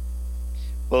 With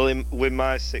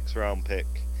my 6th round pick,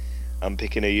 I'm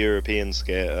picking a European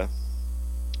skater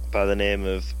by the name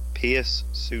of Piers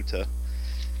Suter.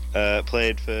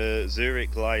 Played for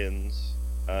Zurich Lions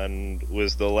and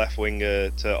was the left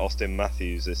winger to Austin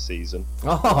Matthews this season.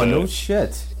 Oh, no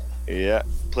shit. Yeah,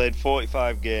 played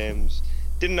 45 games.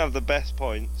 Didn't have the best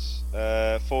points.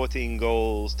 14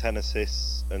 goals, 10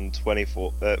 assists, and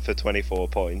 24 for 24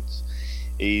 points.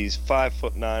 He's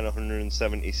 5'9",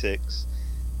 176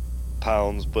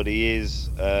 pounds, but he's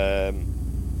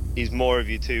more of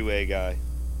your two-way guy.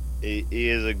 He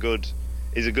is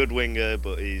he's a good winger,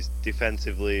 but he's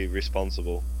defensively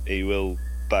responsible. He will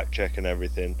back check and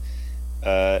everything.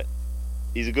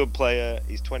 He's a good player.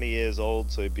 He's 20 years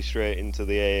old, so he'd be straight into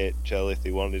the AHL if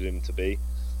they wanted him to be.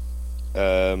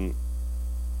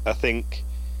 I think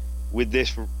with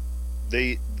this,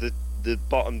 the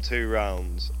bottom 2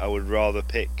 rounds, I would rather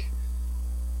pick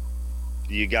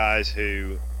you guys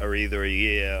who are either a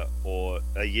year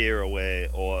away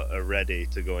or are ready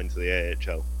to go into the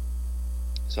AHL.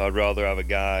 So I'd rather have a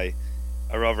guy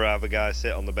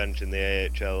sit on the bench in the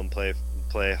AHL and play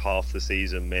half the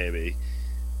season maybe,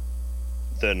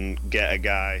 than get a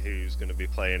guy who's going to be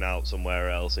playing out somewhere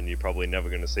else and you're probably never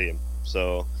going to see him.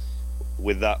 So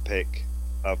with that pick,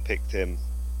 I've picked him,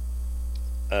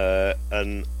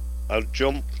 and I'll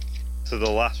jump to the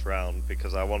last round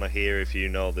because I want to hear if you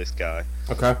know this guy.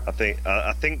 Okay.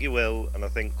 I think you will, and I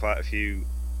think quite a few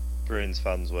Bruins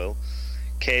fans will.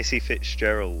 Casey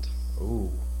Fitzgerald.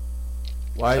 Ooh.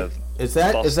 Why is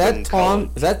that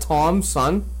Tom? Is that Tom's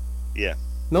son? Yeah.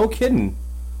 No kidding.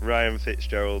 Ryan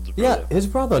Fitzgerald's brother. Yeah, his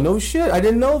brother. No shit. I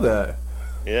didn't know that.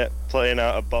 Yeah, playing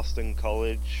out of Boston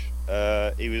College.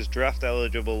 He was draft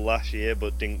eligible last year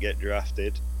but didn't get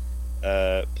drafted.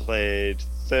 Played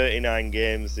 39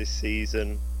 games this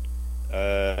season.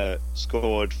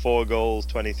 Scored 4 goals,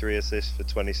 23 assists for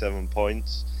 27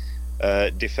 points.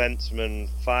 Defenseman,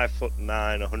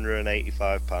 5'9",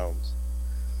 185 pounds.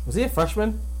 Was he a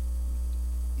freshman?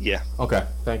 Yeah. Okay,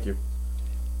 thank you.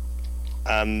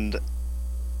 And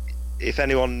if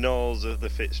anyone knows of the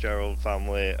Fitzgerald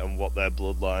family and what their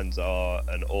bloodlines are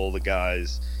and all the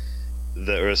guys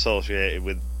that are associated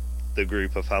with the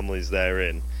group of families they're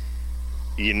in,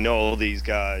 you know these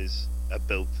guys are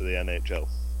built for the NHL.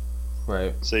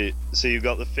 Right. So you've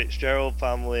got the Fitzgerald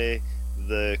family,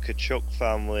 the Kachuk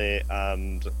family,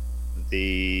 and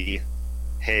the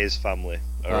Hayes family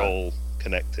are all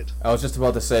connected. I was just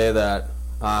about to say that,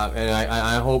 and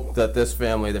I hope that this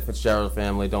family, the Fitzgerald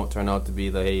family, don't turn out to be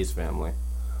the Hayes family.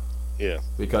 Yeah.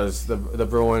 Because the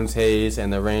Bruins Hayes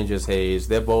and the Rangers Hayes,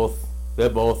 they're both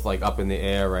like up in the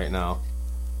air right now.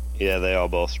 Yeah, they are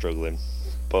both struggling,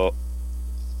 but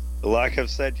like I've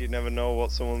said, you never know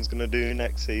what someone's going to do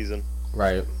next season.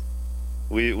 Right.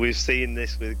 We've seen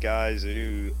this with guys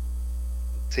who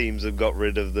teams have got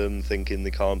rid of them thinking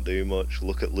they can't do much.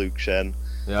 Look at Luke Shen.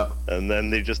 Yeah. And then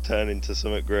they just turn into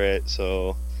something great.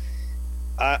 So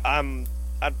I'd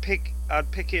pick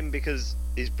him because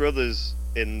his brother's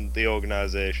in the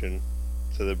organisation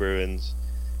for the Bruins.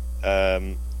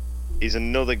 He's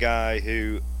another guy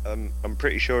who I'm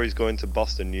pretty sure he's going to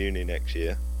Boston Uni next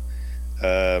year.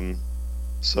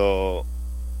 So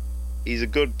he's a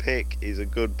good pick. He's a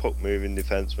good puck-moving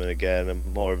defenseman again, and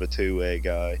more of a two-way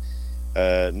guy.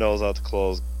 Knows how to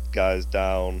close guys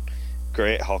down.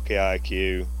 Great hockey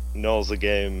IQ. Knows the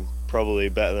game probably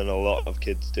better than a lot of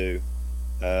kids do.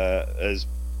 Has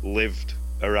lived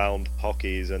around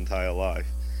hockey his entire life.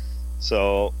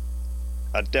 So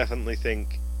I definitely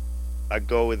think I'd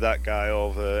go with that guy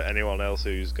over anyone else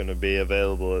who's going to be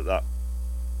available at that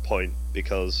point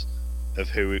because of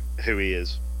who he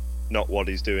is, not what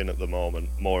he's doing at the moment,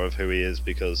 more of who he is,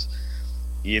 because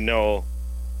you know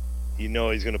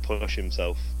he's going to push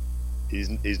himself.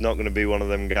 He's not going to be one of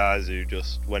them guys who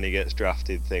just, when he gets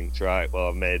drafted, thinks, right, well,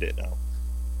 I've made it now.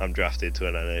 I'm drafted to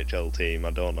an NHL team.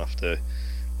 I don't have to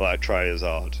try as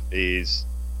hard. He's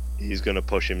going to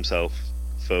push himself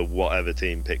for whatever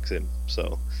team picks him.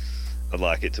 So I'd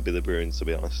like it to be the Bruins, to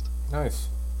be honest. Nice.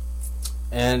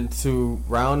 And to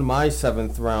round my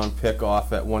 7th round pick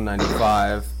off at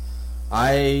 195,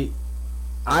 I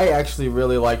actually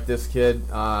really like this kid.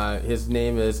 His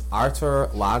name is Artur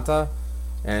Lanta,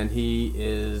 and he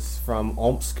is from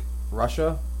Omsk,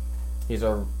 Russia. He's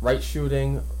a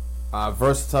right-shooting,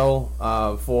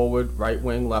 versatile forward, right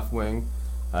wing, left wing,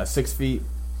 6 feet,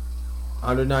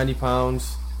 190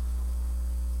 pounds.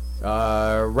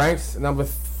 Ranked number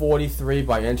 43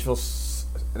 by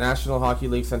National Hockey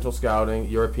League Central Scouting,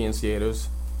 European Skaters.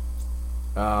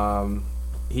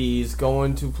 He's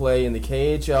going to play in the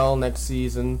KHL next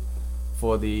season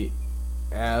for the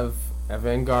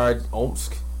Avangard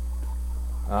Omsk.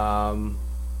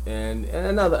 And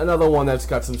another one that's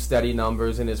got some steady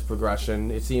numbers in his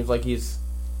progression. It seems like he's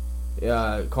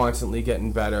constantly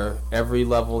getting better. Every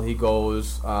level he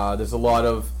goes, there's a lot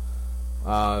of...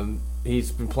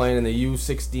 he's been playing in the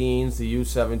U16s, the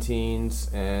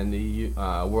U17s, and the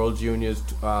World Juniors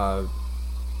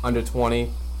under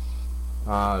 20.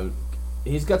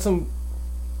 He's got some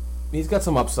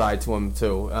upside to him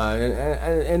too,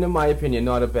 and in my opinion,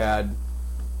 not a bad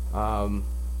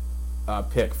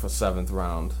pick for 7th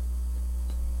round.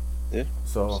 Yeah.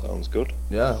 So sounds good.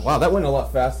 Yeah. Wow, that went a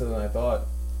lot faster than I thought.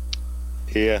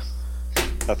 Yeah,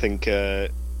 I think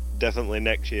definitely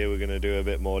next year we're going to do a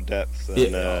bit more depth.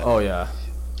 And,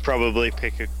 probably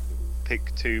pick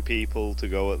 2 people to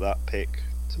go at that pick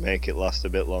to make it last a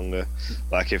bit longer.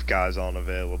 Like if guys aren't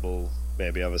available,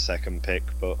 maybe have a second pick.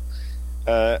 But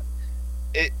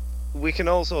we can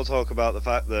also talk about the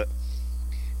fact that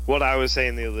what I was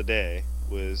saying the other day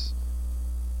was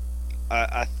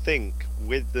I think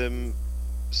with them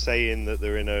saying that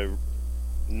they're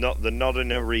not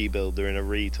in a rebuild, they're in a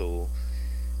retool.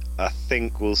 I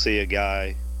think we'll see a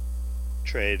guy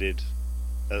traded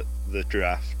at the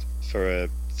draft for a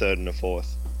 3rd and a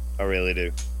 4th. I really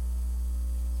do.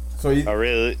 So I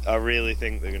really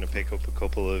think they're going to pick up a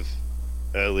couple of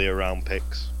earlier round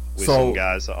picks with some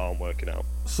guys that aren't working out.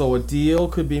 So a deal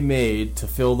could be made to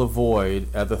fill the void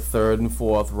at the 3rd and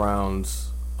 4th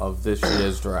rounds of this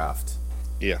year's draft.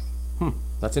 Yeah.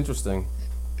 That's interesting.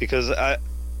 Because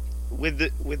with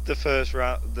the first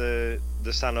round, the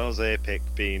San Jose pick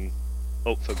being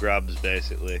up for grabs,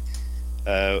 basically,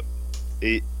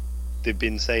 they've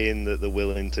been saying that they're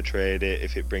willing to trade it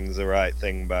if it brings the right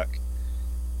thing back.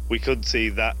 We could see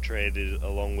that traded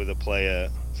along with a player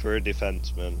for a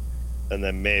defenseman, and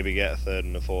then maybe get a 3rd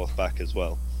and a 4th back as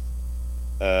well.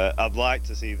 I'd like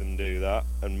to see them do that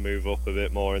and move up a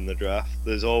bit more in the draft.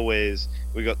 We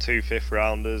got 2 5th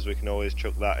rounders. We can always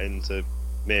chuck that in to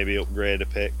maybe upgrade a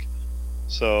pick.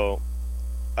 So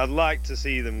I'd like to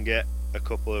see them get a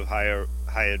couple of higher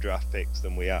draft picks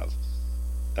than we have.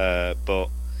 But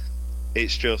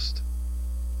it's just,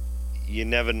 you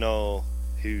never know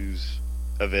who's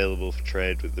available for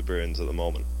trade with the Bruins at the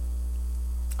moment.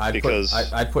 I'd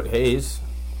put Hayes.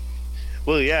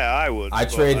 Well, yeah, I would. I'd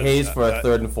trade Hayes for a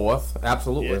third and fourth.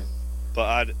 Absolutely. Yeah,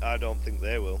 but I don't think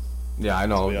they will. Yeah, I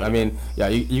know. I mean, yeah,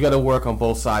 you got to work on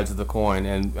both sides of the coin,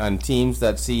 and teams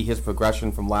that see his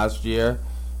progression from last year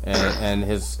and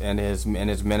his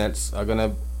minutes are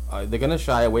they're gonna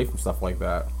shy away from stuff like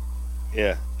that.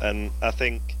 Yeah, and I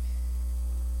think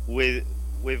with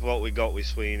what we got with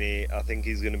Sweeney, I think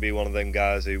he's going to be one of them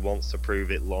guys who wants to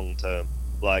prove it long term.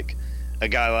 Like a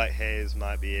guy like Hayes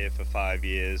might be here for 5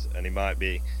 years, and he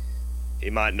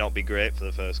might not be great for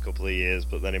the first couple of years,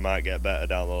 but then he might get better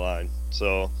down the line.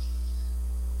 So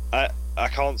I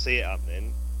can't see it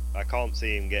happening. I can't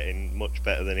see him getting much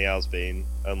better than he has been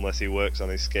unless he works on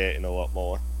his skating a lot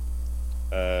more.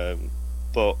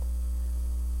 But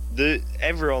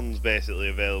everyone's basically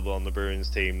available on the Bruins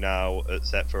team now,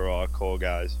 except for our core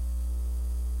guys.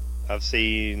 I've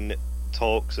seen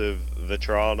talks of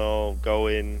Vetrano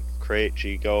going,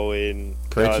 Krejci going,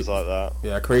 guys like that.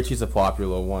 Yeah, Krejci's a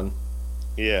popular one.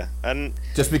 Yeah, and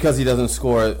just because he doesn't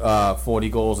score 40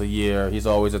 goals a year, he's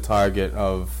always a target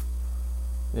of,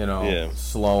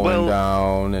 slowing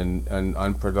down and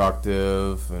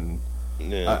unproductive, and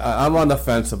I'm on the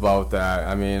fence about that.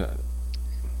 I mean,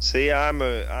 see, I'm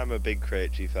a big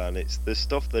Krejci fan. It's the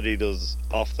stuff that he does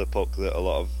off the puck that a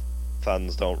lot of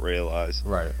fans don't realise.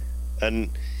 Right. And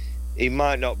he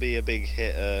might not be a big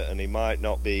hitter, and he might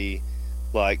not be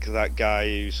like that guy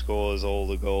who scores all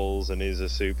the goals and is a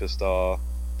superstar,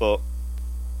 but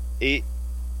he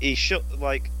should,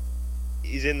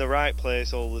 he's in the right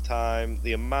place all the time.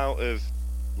 The amount of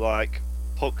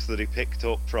pucks that he picked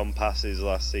up from passes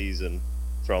last season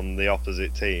from the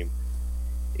opposite team,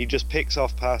 he just picks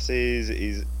off passes.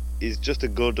 He's just a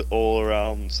good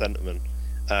all-around centerman.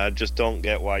 I just don't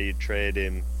get why you'd trade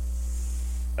him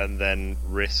and then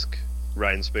risk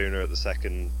Ryan Spooner at the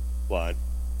second line.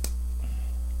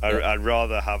 I'd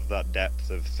rather have that depth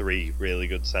of 3 really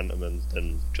good centermen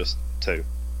than just 2.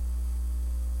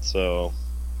 So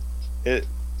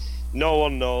no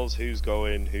one knows who's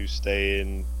going, who's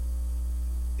staying.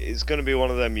 It's going to be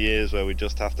one of them years where we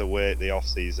just have to wait the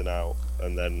off-season out,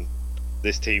 and then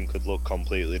this team could look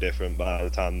completely different by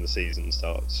the time the season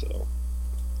starts. So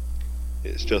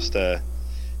it's just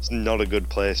it's not a good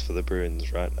place for the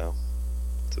Bruins right now,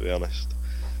 to be honest.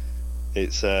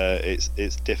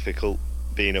 It's difficult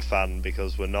being a fan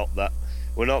because we're not that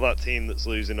team that's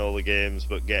losing all the games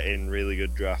but getting really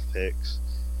good draft picks,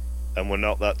 and we're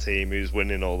not that team who's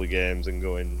winning all the games and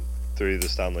going through the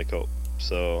Stanley Cup.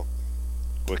 So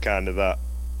we're kind of that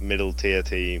middle tier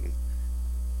team,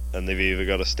 and they've either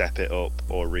got to step it up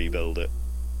or rebuild it.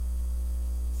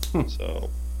 So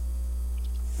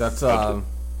that's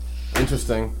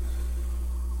interesting.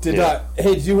 Did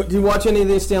you watch any of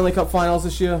the Stanley Cup finals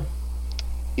this year?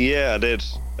 Yeah, I did.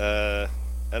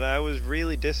 And I was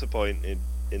really disappointed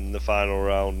in the final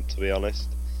round, to be honest.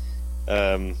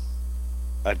 I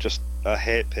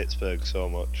hate Pittsburgh so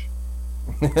much.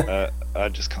 I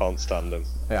just can't stand them.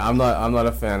 Yeah, I'm not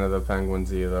a fan of the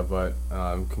Penguins either, but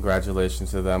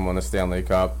congratulations to them on the Stanley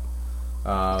Cup.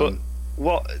 But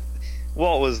what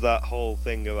was that whole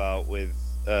thing about with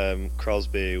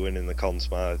Crosby winning the Conn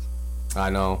Smythe? I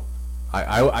know.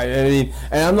 I mean,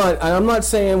 and I'm not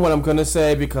saying what I'm gonna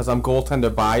say because I'm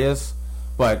goaltender biased,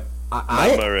 but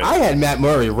I had Matt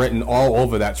Murray written all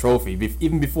over that trophy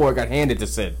even before it got handed to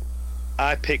Sid.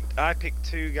 I picked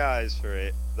 2 guys for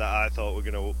it that I thought were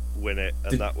gonna win it,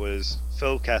 and that was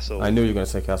Phil Kessel. I knew you were gonna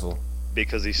say Kessel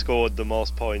because he scored the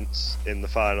most points in the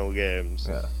final games.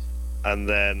 Yeah. And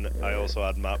then I also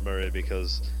had Matt Murray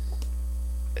because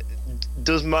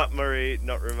does Matt Murray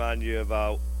not remind you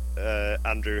about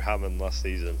Andrew Hammond last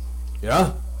season?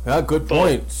 Yeah, good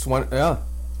point.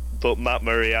 But Matt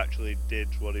Murray actually did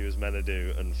what he was meant to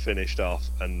do and finished off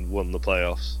and won the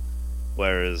playoffs,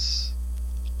 whereas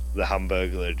the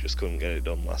Hamburglar just couldn't get it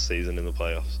done last season in the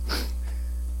playoffs.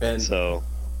 And so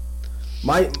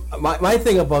my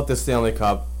thing about the Stanley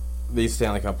Cup, these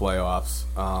Stanley Cup playoffs,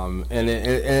 and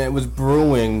it was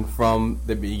brewing from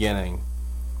the beginning,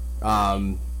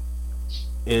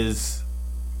 is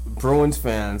Bruins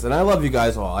fans, and I love you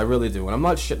guys all, I really do, and I'm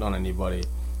not shitting on anybody,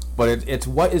 but it's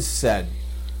what is said.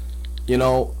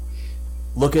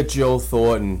 Look at Joe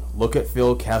Thornton, look at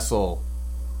Phil Kessel,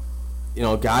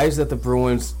 guys that the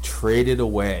Bruins traded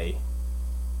away,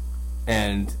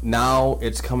 and now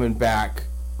it's coming back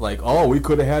like, oh, we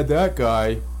could have had that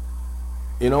guy.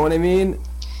 You know what I mean?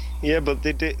 Yeah, but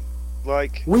they did,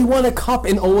 we won a cup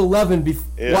in 2011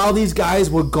 while these guys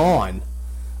were gone.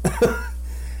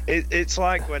 It's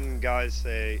like when guys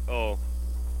say, oh,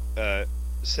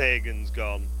 Sagan's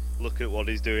gone, look at what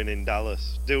he's doing in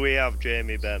Dallas. Do we have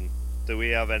Jamie Benn? Do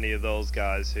we have any of those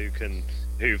guys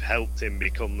who've helped him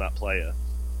become that player?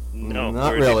 No,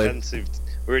 not really.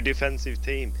 We're a defensive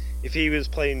team. If he was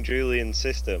playing Julian's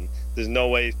system, there's no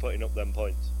way he's putting up them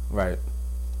points. Right.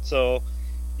 So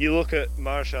you look at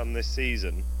Marchand this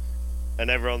season, and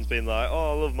everyone's been like,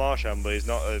 "Oh, I love Marchand, but he's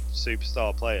not a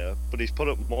superstar player." But he's put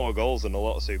up more goals than a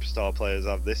lot of superstar players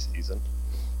have this season.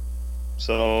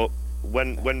 So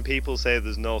when people say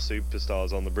there's no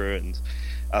superstars on the Bruins,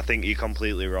 I think you're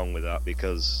completely wrong with that,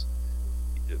 because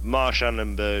Marchand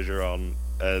and Bergeron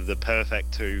are the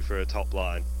perfect two for a top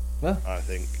line. Yeah. I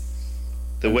think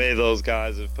the way those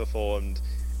guys have performed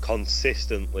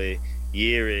consistently,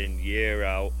 year in, year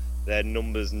out, their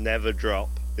numbers never drop.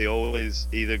 They always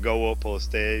either go up or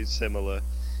stay similar.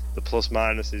 The plus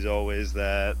minus is always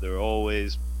there. They're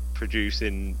always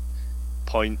producing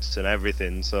points and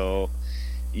everything. So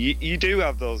you do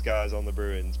have those guys on the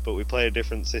Bruins, but we play a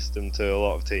different system to a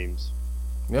lot of teams.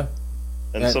 Yeah.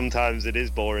 And sometimes it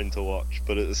is boring to watch,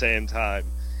 but at the same time,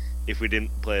 if we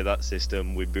didn't play that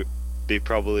system, we'd be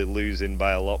probably losing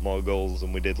by a lot more goals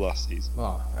than we did last season.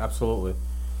 Oh, absolutely.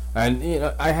 And you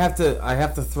know, I have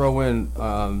to throw in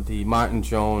the Martin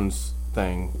Jones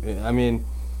thing. I mean,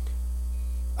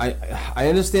 I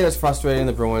understand it's frustrating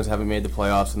the Bruins haven't made the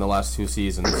playoffs in the last 2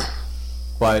 seasons,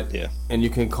 but yeah. And you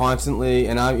can constantly,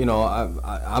 and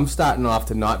I'm starting off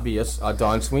to not be a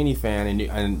Don Sweeney fan,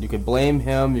 and you could blame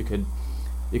him, you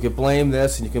could blame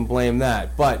this, and you can blame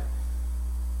that, but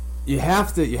you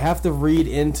have to read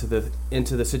into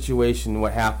the situation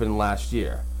what happened last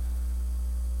year.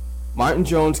 Martin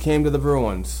Jones came to the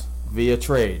Bruins via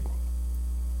trade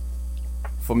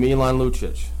for Milan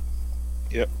Lucic.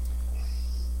 Yep.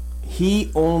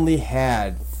 He only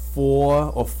had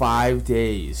 4 or 5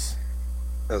 days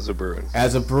as a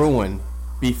Bruin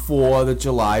before the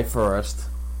July 1st,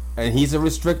 and he's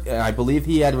I believe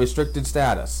he had restricted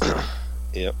status.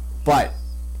 Yep. But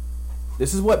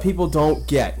this is what people don't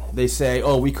get. They say,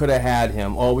 "Oh, we could have had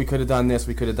him. Oh, we could have done this.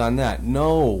 We could have done that."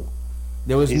 No.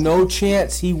 There was no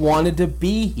chance he wanted to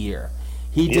be here.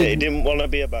 He didn't want to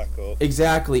be a backup.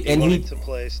 Exactly. He wanted to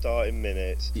play starting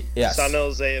minutes. Yes. San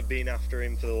Jose have been after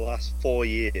him for the last 4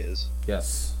 years.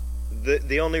 Yes.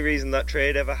 The only reason that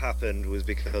trade ever happened was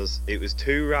because it was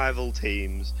 2 rival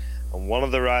teams, and one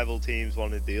of the rival teams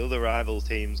wanted the other rival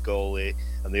team's goalie,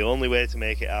 and the only way to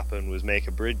make it happen was make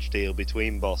a bridge deal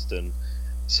between Boston.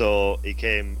 So he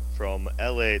came from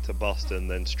LA to Boston,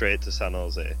 then straight to San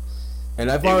Jose.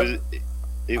 And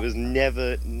it was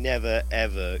never,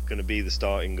 ever going to be the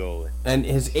starting goalie. And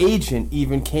his agent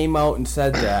even came out and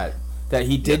said that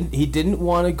he didn't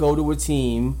want to go to a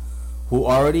team who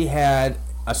already had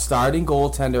a starting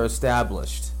goaltender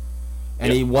established,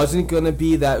 and he wasn't going to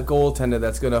be that goaltender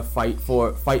that's going to fight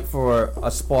for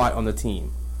a spot on the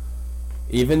team.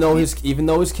 Even though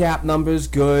his cap number's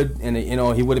good, and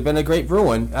he would have been a great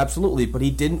Bruin, absolutely, but he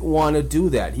didn't want to do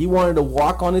that. He wanted to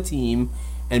walk on a team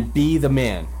and be the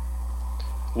man.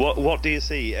 What do you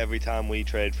see every time we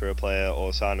trade for a player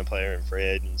or sign a player in free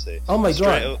agency? Oh my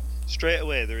God. Straight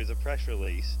away there is a press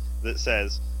release that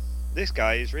says, "This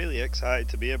guy is really excited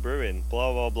to be a Bruin,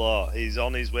 blah blah blah. He's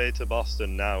on his way to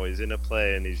Boston now, he's in a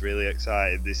plane, he's really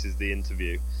excited, this is the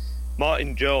interview."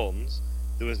 Martin Jones,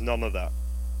 there was none of that.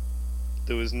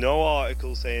 There was no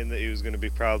article saying that he was going to be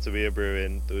proud to be a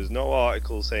Bruin. There was no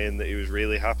article saying that he was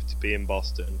really happy to be in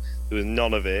Boston. There was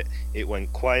none of it. It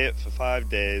went quiet for 5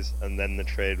 days, and then the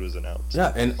trade was announced.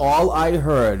 Yeah, and all I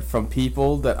heard from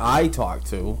people that I talked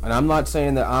to, and I'm not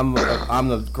saying that I'm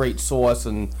the great source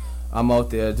and I'm out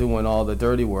there doing all the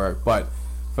dirty work, but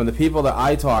from the people that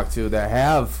I talked to that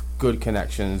have good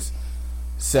connections,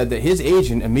 said that his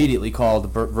agent immediately called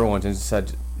the Bruins and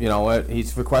said, you know what,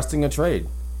 he's requesting a trade.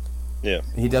 Yeah.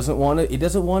 He doesn't want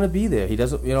to be there. He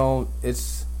doesn't,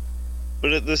 it's...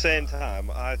 But at the same time,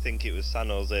 I think it was San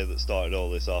Jose that started all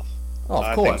this off. Oh,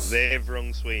 of course. I think they've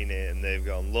rung Sweeney and they've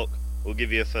gone, "Look, we'll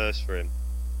give you a first for him.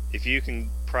 If you can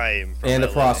pry him from And LA,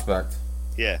 a prospect.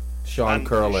 Yeah. Sean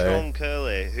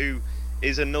Curley, who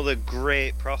is another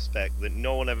great prospect that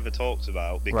no one ever talks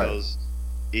about because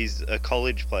he's a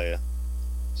college player.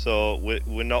 So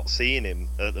we're not seeing him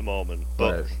at the moment.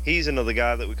 But he's another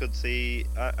guy that we could see.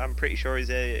 I'm pretty sure he's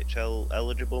AHL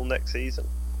eligible next season.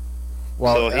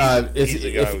 Well, so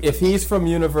if he's from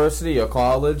university or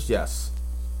college, yes.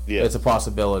 Yeah. It's a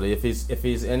possibility. If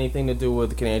he's anything to do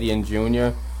with the Canadian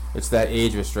junior, it's that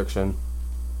age restriction.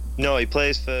 No, he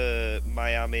plays for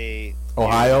Miami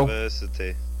Ohio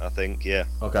University, I think. Yeah.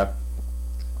 Okay.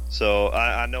 So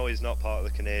I know he's not part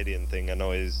of the Canadian thing. I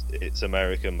know it's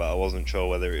American, but I wasn't sure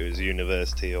whether it was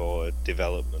university or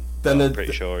development. I'm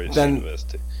pretty sure it's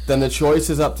university. Then the choice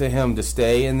is up to him to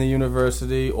stay in the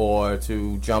university or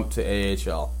to jump to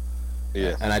AHL.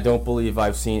 Yeah. And I don't believe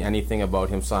I've seen anything about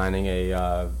him signing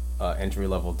a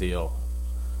entry-level deal.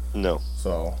 No.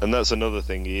 So. And that's another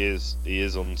thing. He is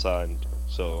unsigned.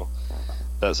 So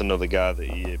that's another guy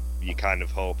that you kind of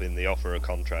hoping they offer a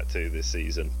contract to this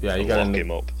season. Yeah, you got to lock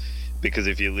him up, because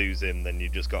if you lose him, then you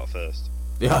just got first.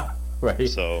 Yeah, right.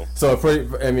 So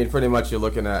pretty much you're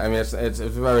looking at. I mean, it's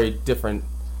very different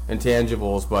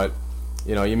intangibles, but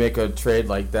you make a trade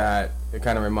like that. It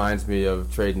kind of reminds me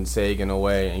of trading Sagan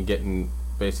away and getting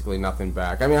basically nothing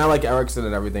back. I mean, I like Eriksson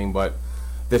and everything, but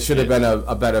there should have been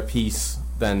a better piece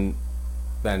than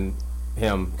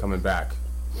him coming back.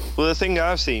 Well, the thing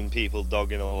I've seen people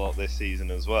dogging a lot this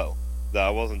season as well, that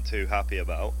I wasn't too happy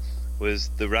about, was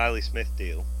the Riley Smith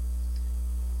deal.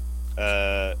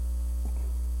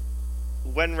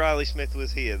 When Riley Smith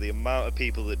was here, the amount of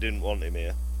people that didn't want him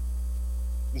here,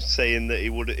 saying that he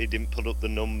didn't put up the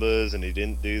numbers and he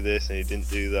didn't do this and he didn't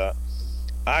do that.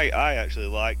 I actually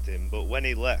liked him, but when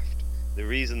he left, the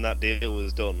reason that deal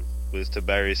was done was to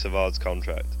bury Savard's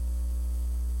contract.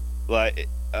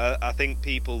 I think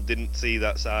people didn't see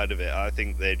that side of it. I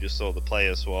think they just saw the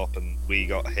player swap and we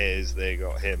got Hayes, they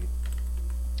got him.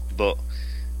 But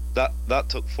that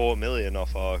took $4 million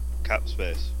off our cap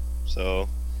space. So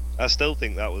I still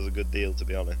think that was a good deal, to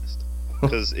be honest,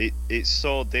 because it's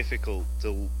so difficult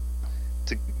to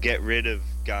get rid of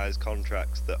guys'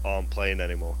 contracts that aren't playing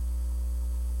anymore.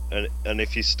 And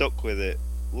if you're stuck with it,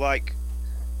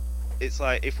 it's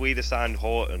like if we'd have signed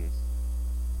Horton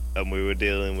and we were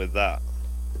dealing with that,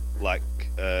 like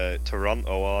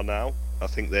Toronto are now. I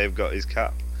think they've got his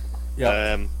cap.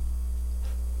 Yeah.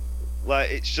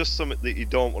 It's just something that you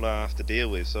don't want to have to deal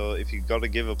with. So if you've got to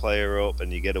give a player up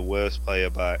and you get a worse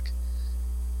player back,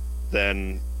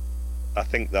 then I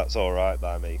think that's all right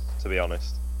by me, to be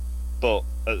honest. But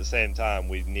at the same time,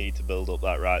 we need to build up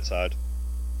that right side,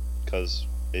 because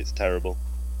it's terrible.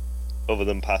 Other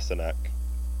than Pasternak,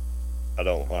 I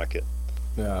don't like it.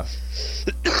 Yeah.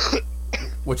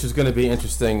 Which is going to be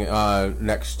interesting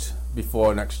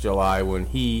before next July when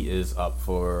he is up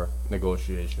for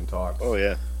negotiation talks. Oh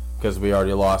yeah. Because we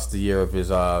already lost a year of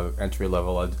his entry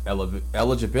level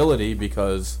eligibility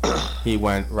because he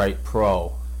went right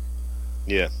pro.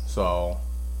 Yeah. So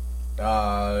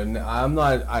I'm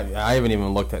not. I haven't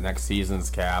even looked at next season's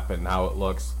cap and how it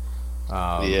looks.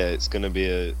 Yeah, it's going to be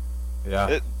a.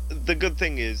 Yeah. The good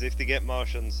thing is, if they get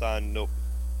Marchand signed up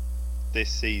this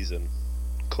season,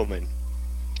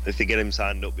 if they get him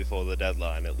signed up before the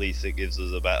deadline, at least it gives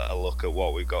us a better look at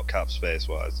what we've got cap space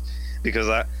wise. Because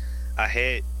I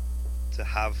hate to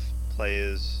have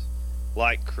players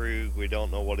like Krug. We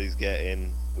don't know what he's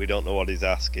getting. We don't know what he's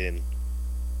asking.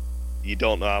 You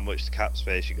don't know how much cap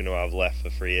space you're going to have left for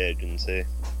free agency.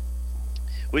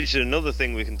 Which is another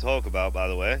thing we can talk about, by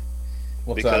the way.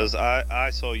 What's because that?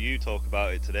 I saw you talk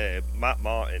about it today. Matt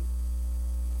Martin.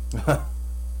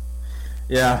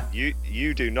 Yeah.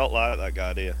 You do not like that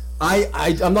guy, do you?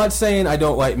 I'm not saying I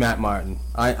don't like Matt Martin.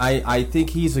 I think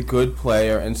he's a good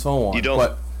player and so on. You don't.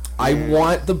 But I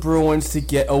want the Bruins to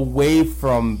get away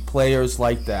from players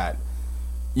like that.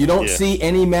 You don't see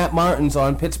any Matt Martins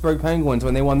on Pittsburgh Penguins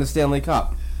when they won the Stanley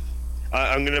Cup.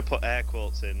 I'm going to put air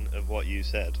quotes in of what you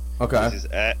said. Okay. This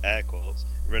is air quotes.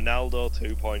 Ronaldo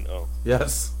 2.0.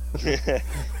 Yes.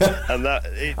 And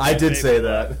that I did say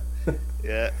that.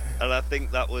 Yeah, and I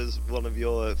think that was one of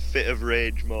your fit of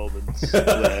rage moments.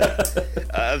 Where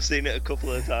I've seen it a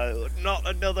couple of times. Not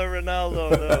another Ronaldo,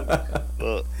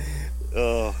 no.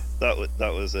 But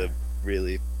that was a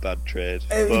really bad trade.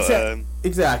 But,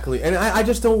 exactly, and I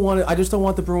just don't want it. I just don't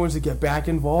want the Bruins to get back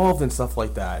involved and stuff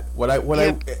like that.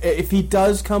 If he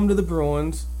does come to the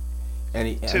Bruins,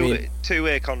 and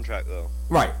two-way contract though.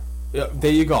 Right. Yeah,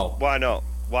 there you go. Why not?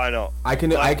 I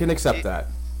can accept that.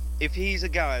 If he's a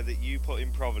guy that you put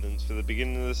in Providence for the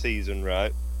beginning of the season,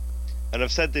 right? And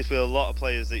I've said this with a lot of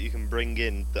players that you can bring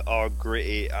in that are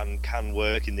gritty and can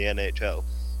work in the NHL.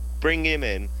 Bring him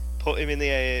in, put him in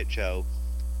the AHL,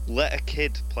 let a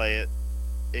kid play it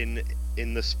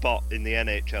in the spot in the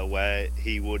NHL where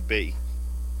he would be.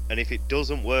 And if it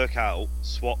doesn't work out,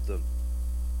 swap them.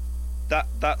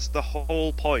 That's the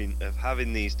whole point of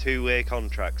having these two-way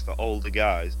contracts for older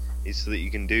guys, is so that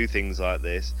you can do things like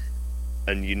this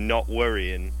and you're not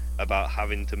worrying about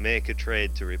having to make a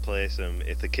trade to replace them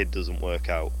if the kid doesn't work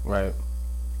out. Right.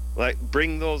 Like,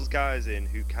 bring those guys in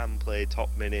who can play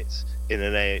top minutes in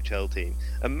an AHL team.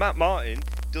 And Matt Martin,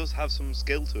 does have some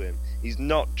skill to him. He's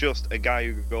not just a guy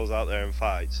who goes out there and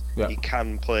fights. Yeah. He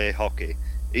can play hockey.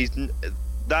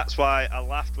 That's why I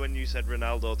laughed when you said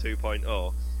Ronaldo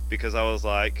 2.0, because I was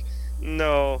like,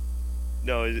 no,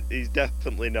 he's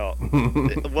definitely not.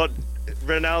 What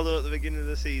Ronaldo at the beginning of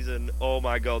the season, oh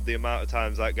my god, the amount of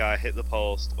times that guy hit the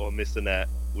post or missed the net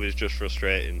was just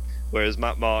frustrating. Whereas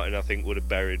Matt Martin, I think, would have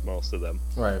buried most of them.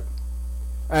 Right.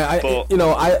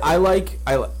 I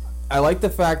like the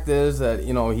fact is that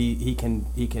he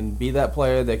can be that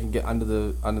player that can get under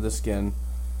the skin.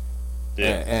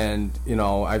 Yeah. And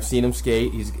I've seen him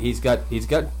skate. He's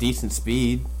got decent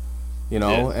speed.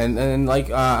 And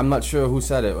I'm not sure who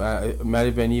said it. It might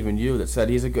have been even you that said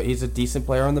he's a decent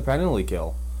player on the penalty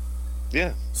kill.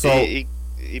 Yeah. So he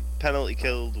penalty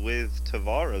killed with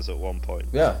Tavares at one point.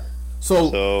 Yeah.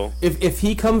 So if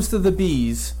he comes to the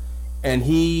Bees and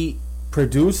he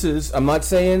produces, I'm not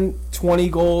saying 20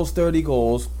 goals, 30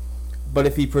 goals, but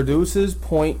if he produces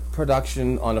point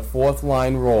production on a fourth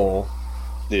line role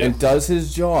and does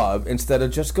his job instead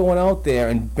of just going out there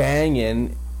and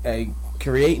banging,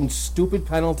 creating stupid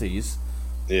penalties,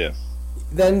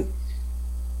 then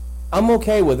I'm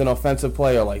okay with an offensive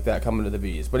player like that coming to the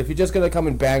Bees. But if you're just going to come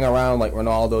and bang around like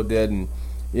Ronaldo did and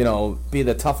be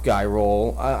the tough guy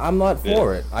role, I'm not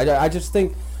for it. I just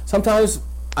think sometimes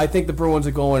I think the Bruins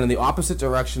are going in the opposite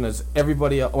direction as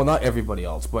everybody else. Well, not everybody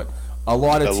else, but a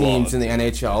lot of teams in the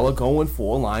NHL are going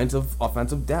for lines of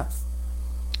offensive depth.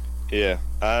 Yeah,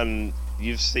 and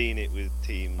you've seen it with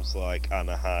teams like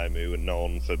Anaheim, who are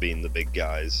known for being the big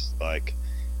guys. Like,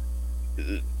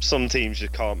 some teams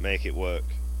just can't make it work,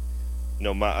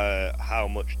 no matter how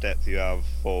much depth you have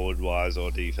forward-wise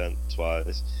or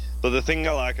defense-wise. But the thing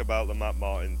I like about the Matt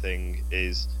Martin thing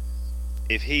is,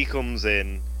 if he comes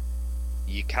in,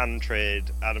 you can trade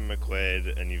Adam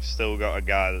McQuaid, and you've still got a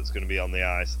guy that's going to be on the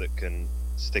ice that can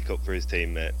stick up for his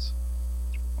teammates.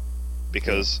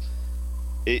 Because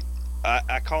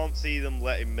I can't see them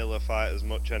letting Miller fight as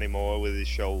much anymore with his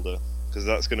shoulder, because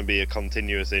that's going to be a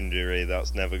continuous injury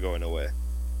that's never going away.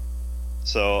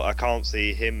 So I can't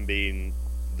see him being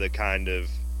the kind of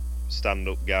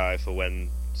stand-up guy for when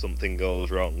something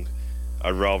goes wrong.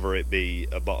 I'd rather it be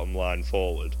a bottom line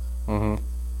forward. Mm-hmm.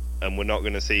 And we're not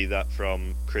going to see that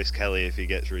from Chris Kelly if he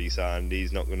gets re-signed.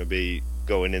 He's not going to be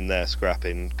going in there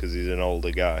scrapping because he's an older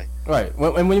guy. Right.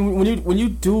 When you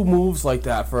do moves like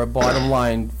that for a bottom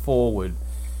line forward,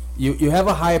 you have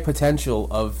a higher potential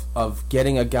of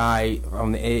getting a guy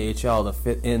from the AHL to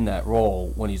fit in that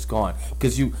role when he's gone.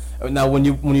 Because when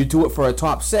you do it for a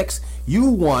top six, you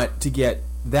want to get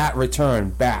that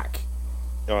return back.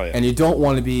 Oh, yeah. And you don't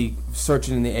want to be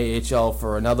searching in the AHL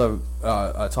for another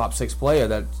a top six player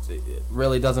that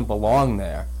really doesn't belong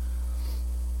there.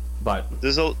 But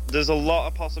there's a lot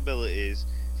of possibilities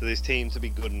for this team to be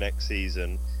good next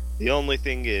season. The only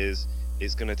thing is,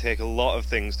 it's going to take a lot of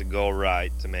things to go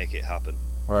right to make it happen.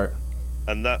 Right.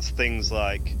 And that's things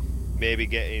like maybe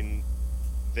getting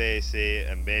Vesey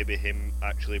and maybe him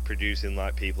actually producing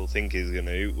like people think he's going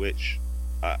to, which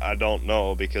I don't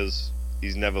know because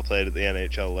he's never played at the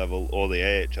NHL level or the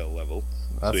AHL level,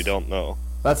 so we don't know.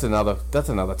 That's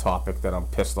another topic that I'm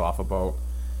pissed off about.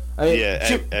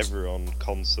 Everyone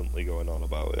constantly going on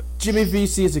about it. Jimmy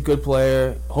Vesey is a good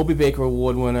player, Hobey Baker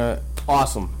Award winner,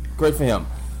 awesome, great for him.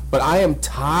 But I am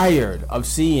tired of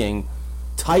seeing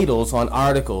titles on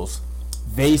articles.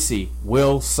 Vesey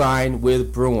will sign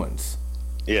with Bruins.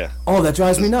 Yeah. Oh, that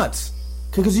drives me nuts.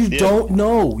 Because you don't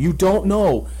know. You don't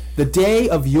know. The day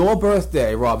of your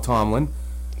birthday, Rob Tomlin,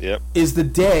 is the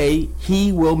day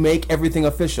he will make everything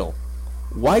official.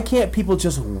 Why can't people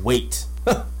just wait?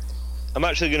 I'm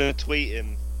actually going to tweet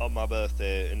him on my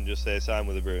birthday and just say sign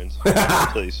with the Bruins,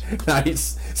 please.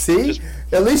 Nice. See?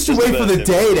 At least you wait for the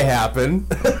day to happen.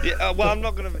 Well, I'm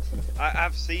not going to...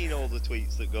 I've seen all the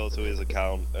tweets that go to his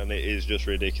account, and it is just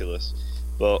ridiculous.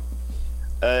 But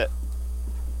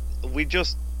we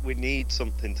need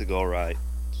something to go right.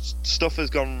 Stuff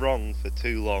has gone wrong for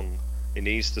too long. It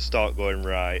needs to start going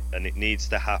right, and it needs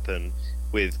to happen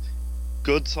with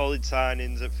good, solid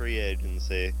signings at free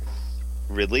agency,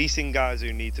 releasing guys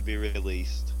who need to be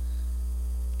released,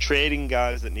 trading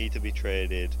guys that need to be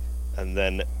traded, and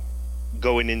then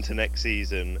going into next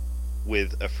season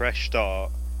with a fresh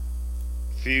start,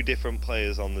 a few different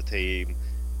players on the team,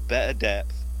 better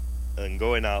depth, and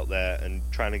going out there and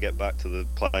trying to get back to the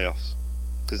playoffs.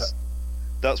 Because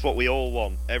that's what we all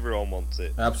want. Everyone wants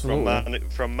it. Absolutely.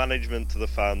 From management to the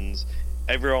fans,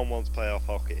 everyone wants playoff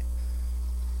hockey.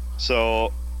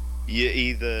 So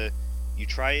you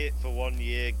try it for 1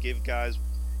 year, give guys,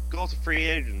 go to free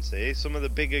agency, some of the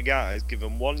bigger guys, give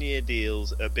them 1 year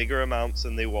deals at bigger amounts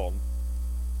than they want,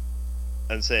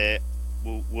 and say,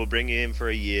 we'll bring you in for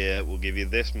a year, we'll give you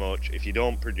this much. If you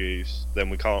don't produce, then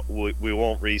we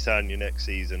won't re-sign you next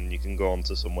season. You can go on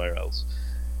to somewhere else.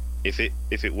 If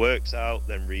it works out,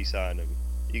 then re-sign them.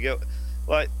 You go,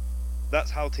 like,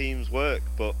 that's how teams work.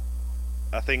 But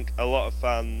I think a lot of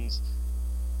fans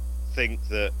think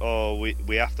that,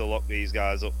 we have to lock these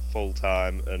guys up full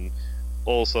time, and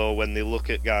also when they look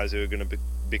at guys who are going to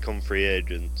become free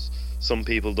agents, some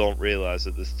people don't realise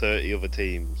that there's 30 other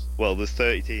teams. Well, there's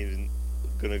 30 teams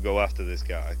going to go after this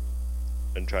guy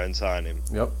and try and sign him.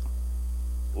 Yep.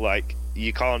 Like,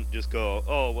 you can't just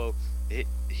go,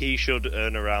 he should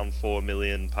earn around £4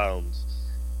 million,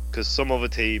 because some other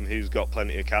team who's got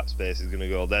plenty of cap space is going to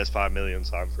go, there's $5 million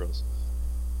signed for us.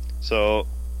 So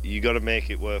you got to make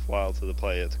it worthwhile to the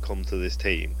player to come to this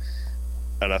team.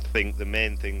 And I think the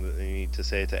main thing that they need to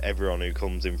say to everyone who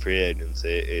comes in free agency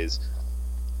is,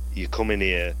 you come in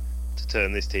here to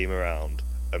turn this team around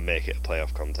and make it a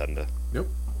playoff contender. Yep.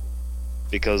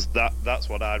 Because that's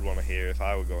what I'd want to hear if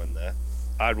I were going there.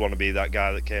 I'd want to be that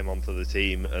guy that came onto the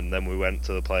team and then we went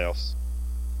to the playoffs.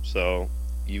 So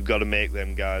you've got to make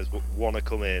them guys want to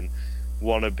come in,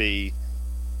 want to be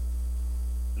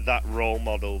that role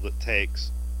model that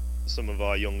takes some of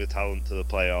our younger talent to the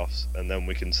playoffs, and then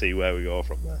we can see where we go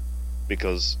from there.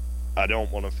 Because I don't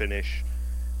want to finish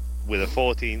with a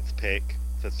 14th pick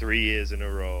for 3 years in a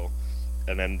row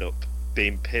and end up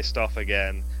being pissed off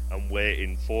again and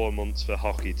waiting 4 months for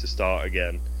hockey to start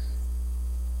again.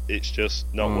 It's just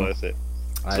not worth it.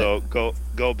 So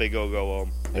go big or go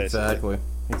home. Basically.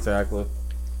 Exactly.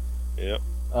 Yep.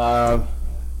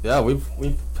 Yeah,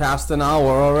 we've passed an hour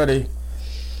already.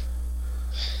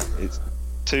 It's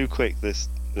too quick, this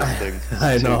thing.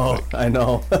 I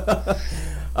know.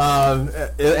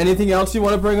 Anything else you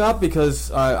want to bring up?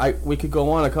 Because we could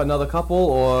go on another couple,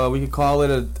 or we could call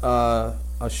it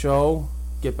a show.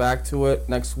 Get back to it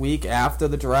next week after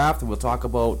the draft, and we'll talk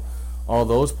about all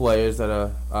those players that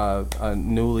are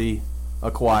newly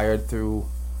acquired through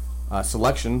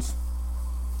selections.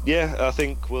 Yeah, I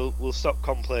think we'll stop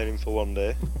complaining for one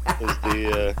day.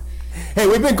 Hey,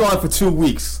 we've been gone for 2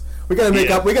 weeks. We gotta make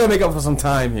up. We gotta make up for some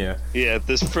time here. Yeah,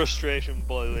 there's frustration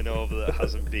boiling over that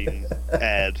hasn't been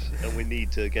aired, and we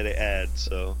need to get it aired.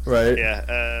 So right.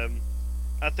 Yeah.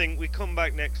 I think we come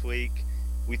back next week.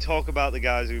 We talk about the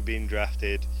guys who've been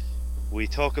drafted. We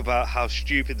talk about how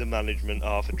stupid the management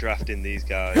are for drafting these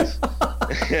guys.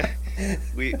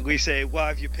 we say, why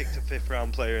have you picked a 5th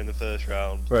round player in the 1st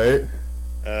round? Right.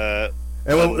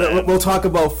 And we'll talk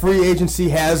about free agency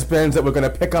has-beens that we're going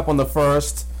to pick up on the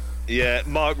 1st. Yeah,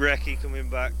 Mark Recchi coming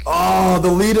back. Oh,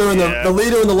 the leader in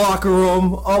the locker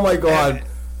room. Oh my God.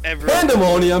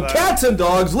 Pandemonium, cats and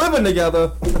dogs living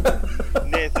together.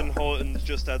 Nathan Horton's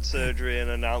just had surgery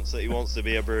and announced that he wants to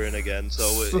be a Bruin again,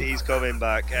 so he's coming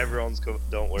back. Everyone's coming.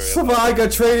 Don't worry. Savard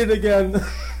got traded again.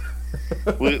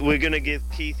 We're going to give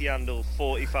Keith Yandel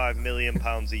 £45 million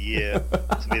a year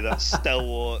to be that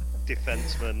stalwart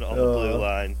defenseman on the blue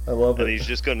line. I love it.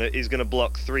 And he's gonna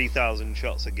block 3,000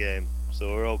 shots a game,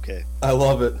 so we're okay. I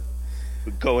love it.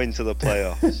 We go into the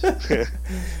playoffs.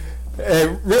 Hey,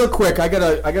 real quick, I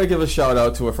gotta give a shout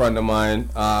out to a friend of mine.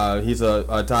 He's a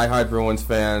diehard Bruins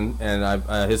fan, and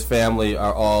his family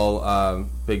are all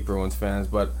big Bruins fans.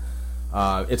 But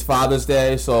it's Father's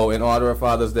Day, so in honor of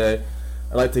Father's Day,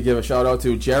 I'd like to give a shout out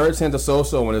to Jared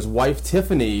Santasoso and his wife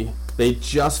Tiffany. They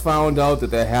just found out that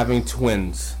they're having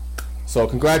twins. So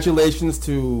congratulations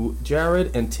to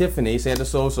Jared and Tiffany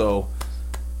Santasoso.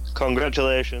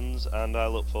 Congratulations, and I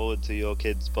look forward to your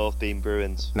kids both being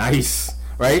Bruins. Nice.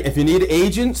 Right? If you need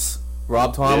agents,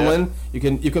 Rob Tomlin, you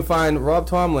can find Rob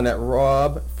Tomlin at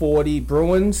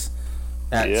Rob40Bruins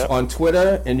on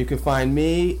Twitter, and you can find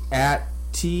me at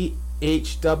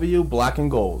THW Black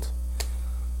and Gold.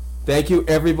 Thank you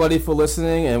everybody for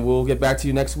listening, and we'll get back to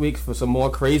you next week for some more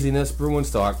craziness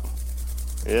Bruins talk.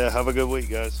 Yeah, have a good week,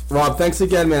 guys. Rob, thanks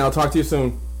again, man. I'll talk to you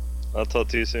soon. I'll talk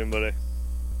to you soon, buddy.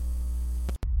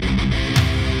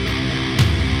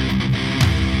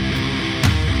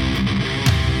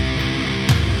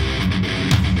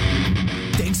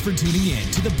 Thanks for tuning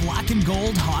in to the Black and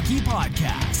Gold Hockey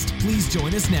Podcast. Please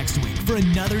join us next week for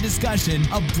another discussion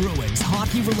of Bruins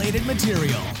hockey-related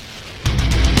material.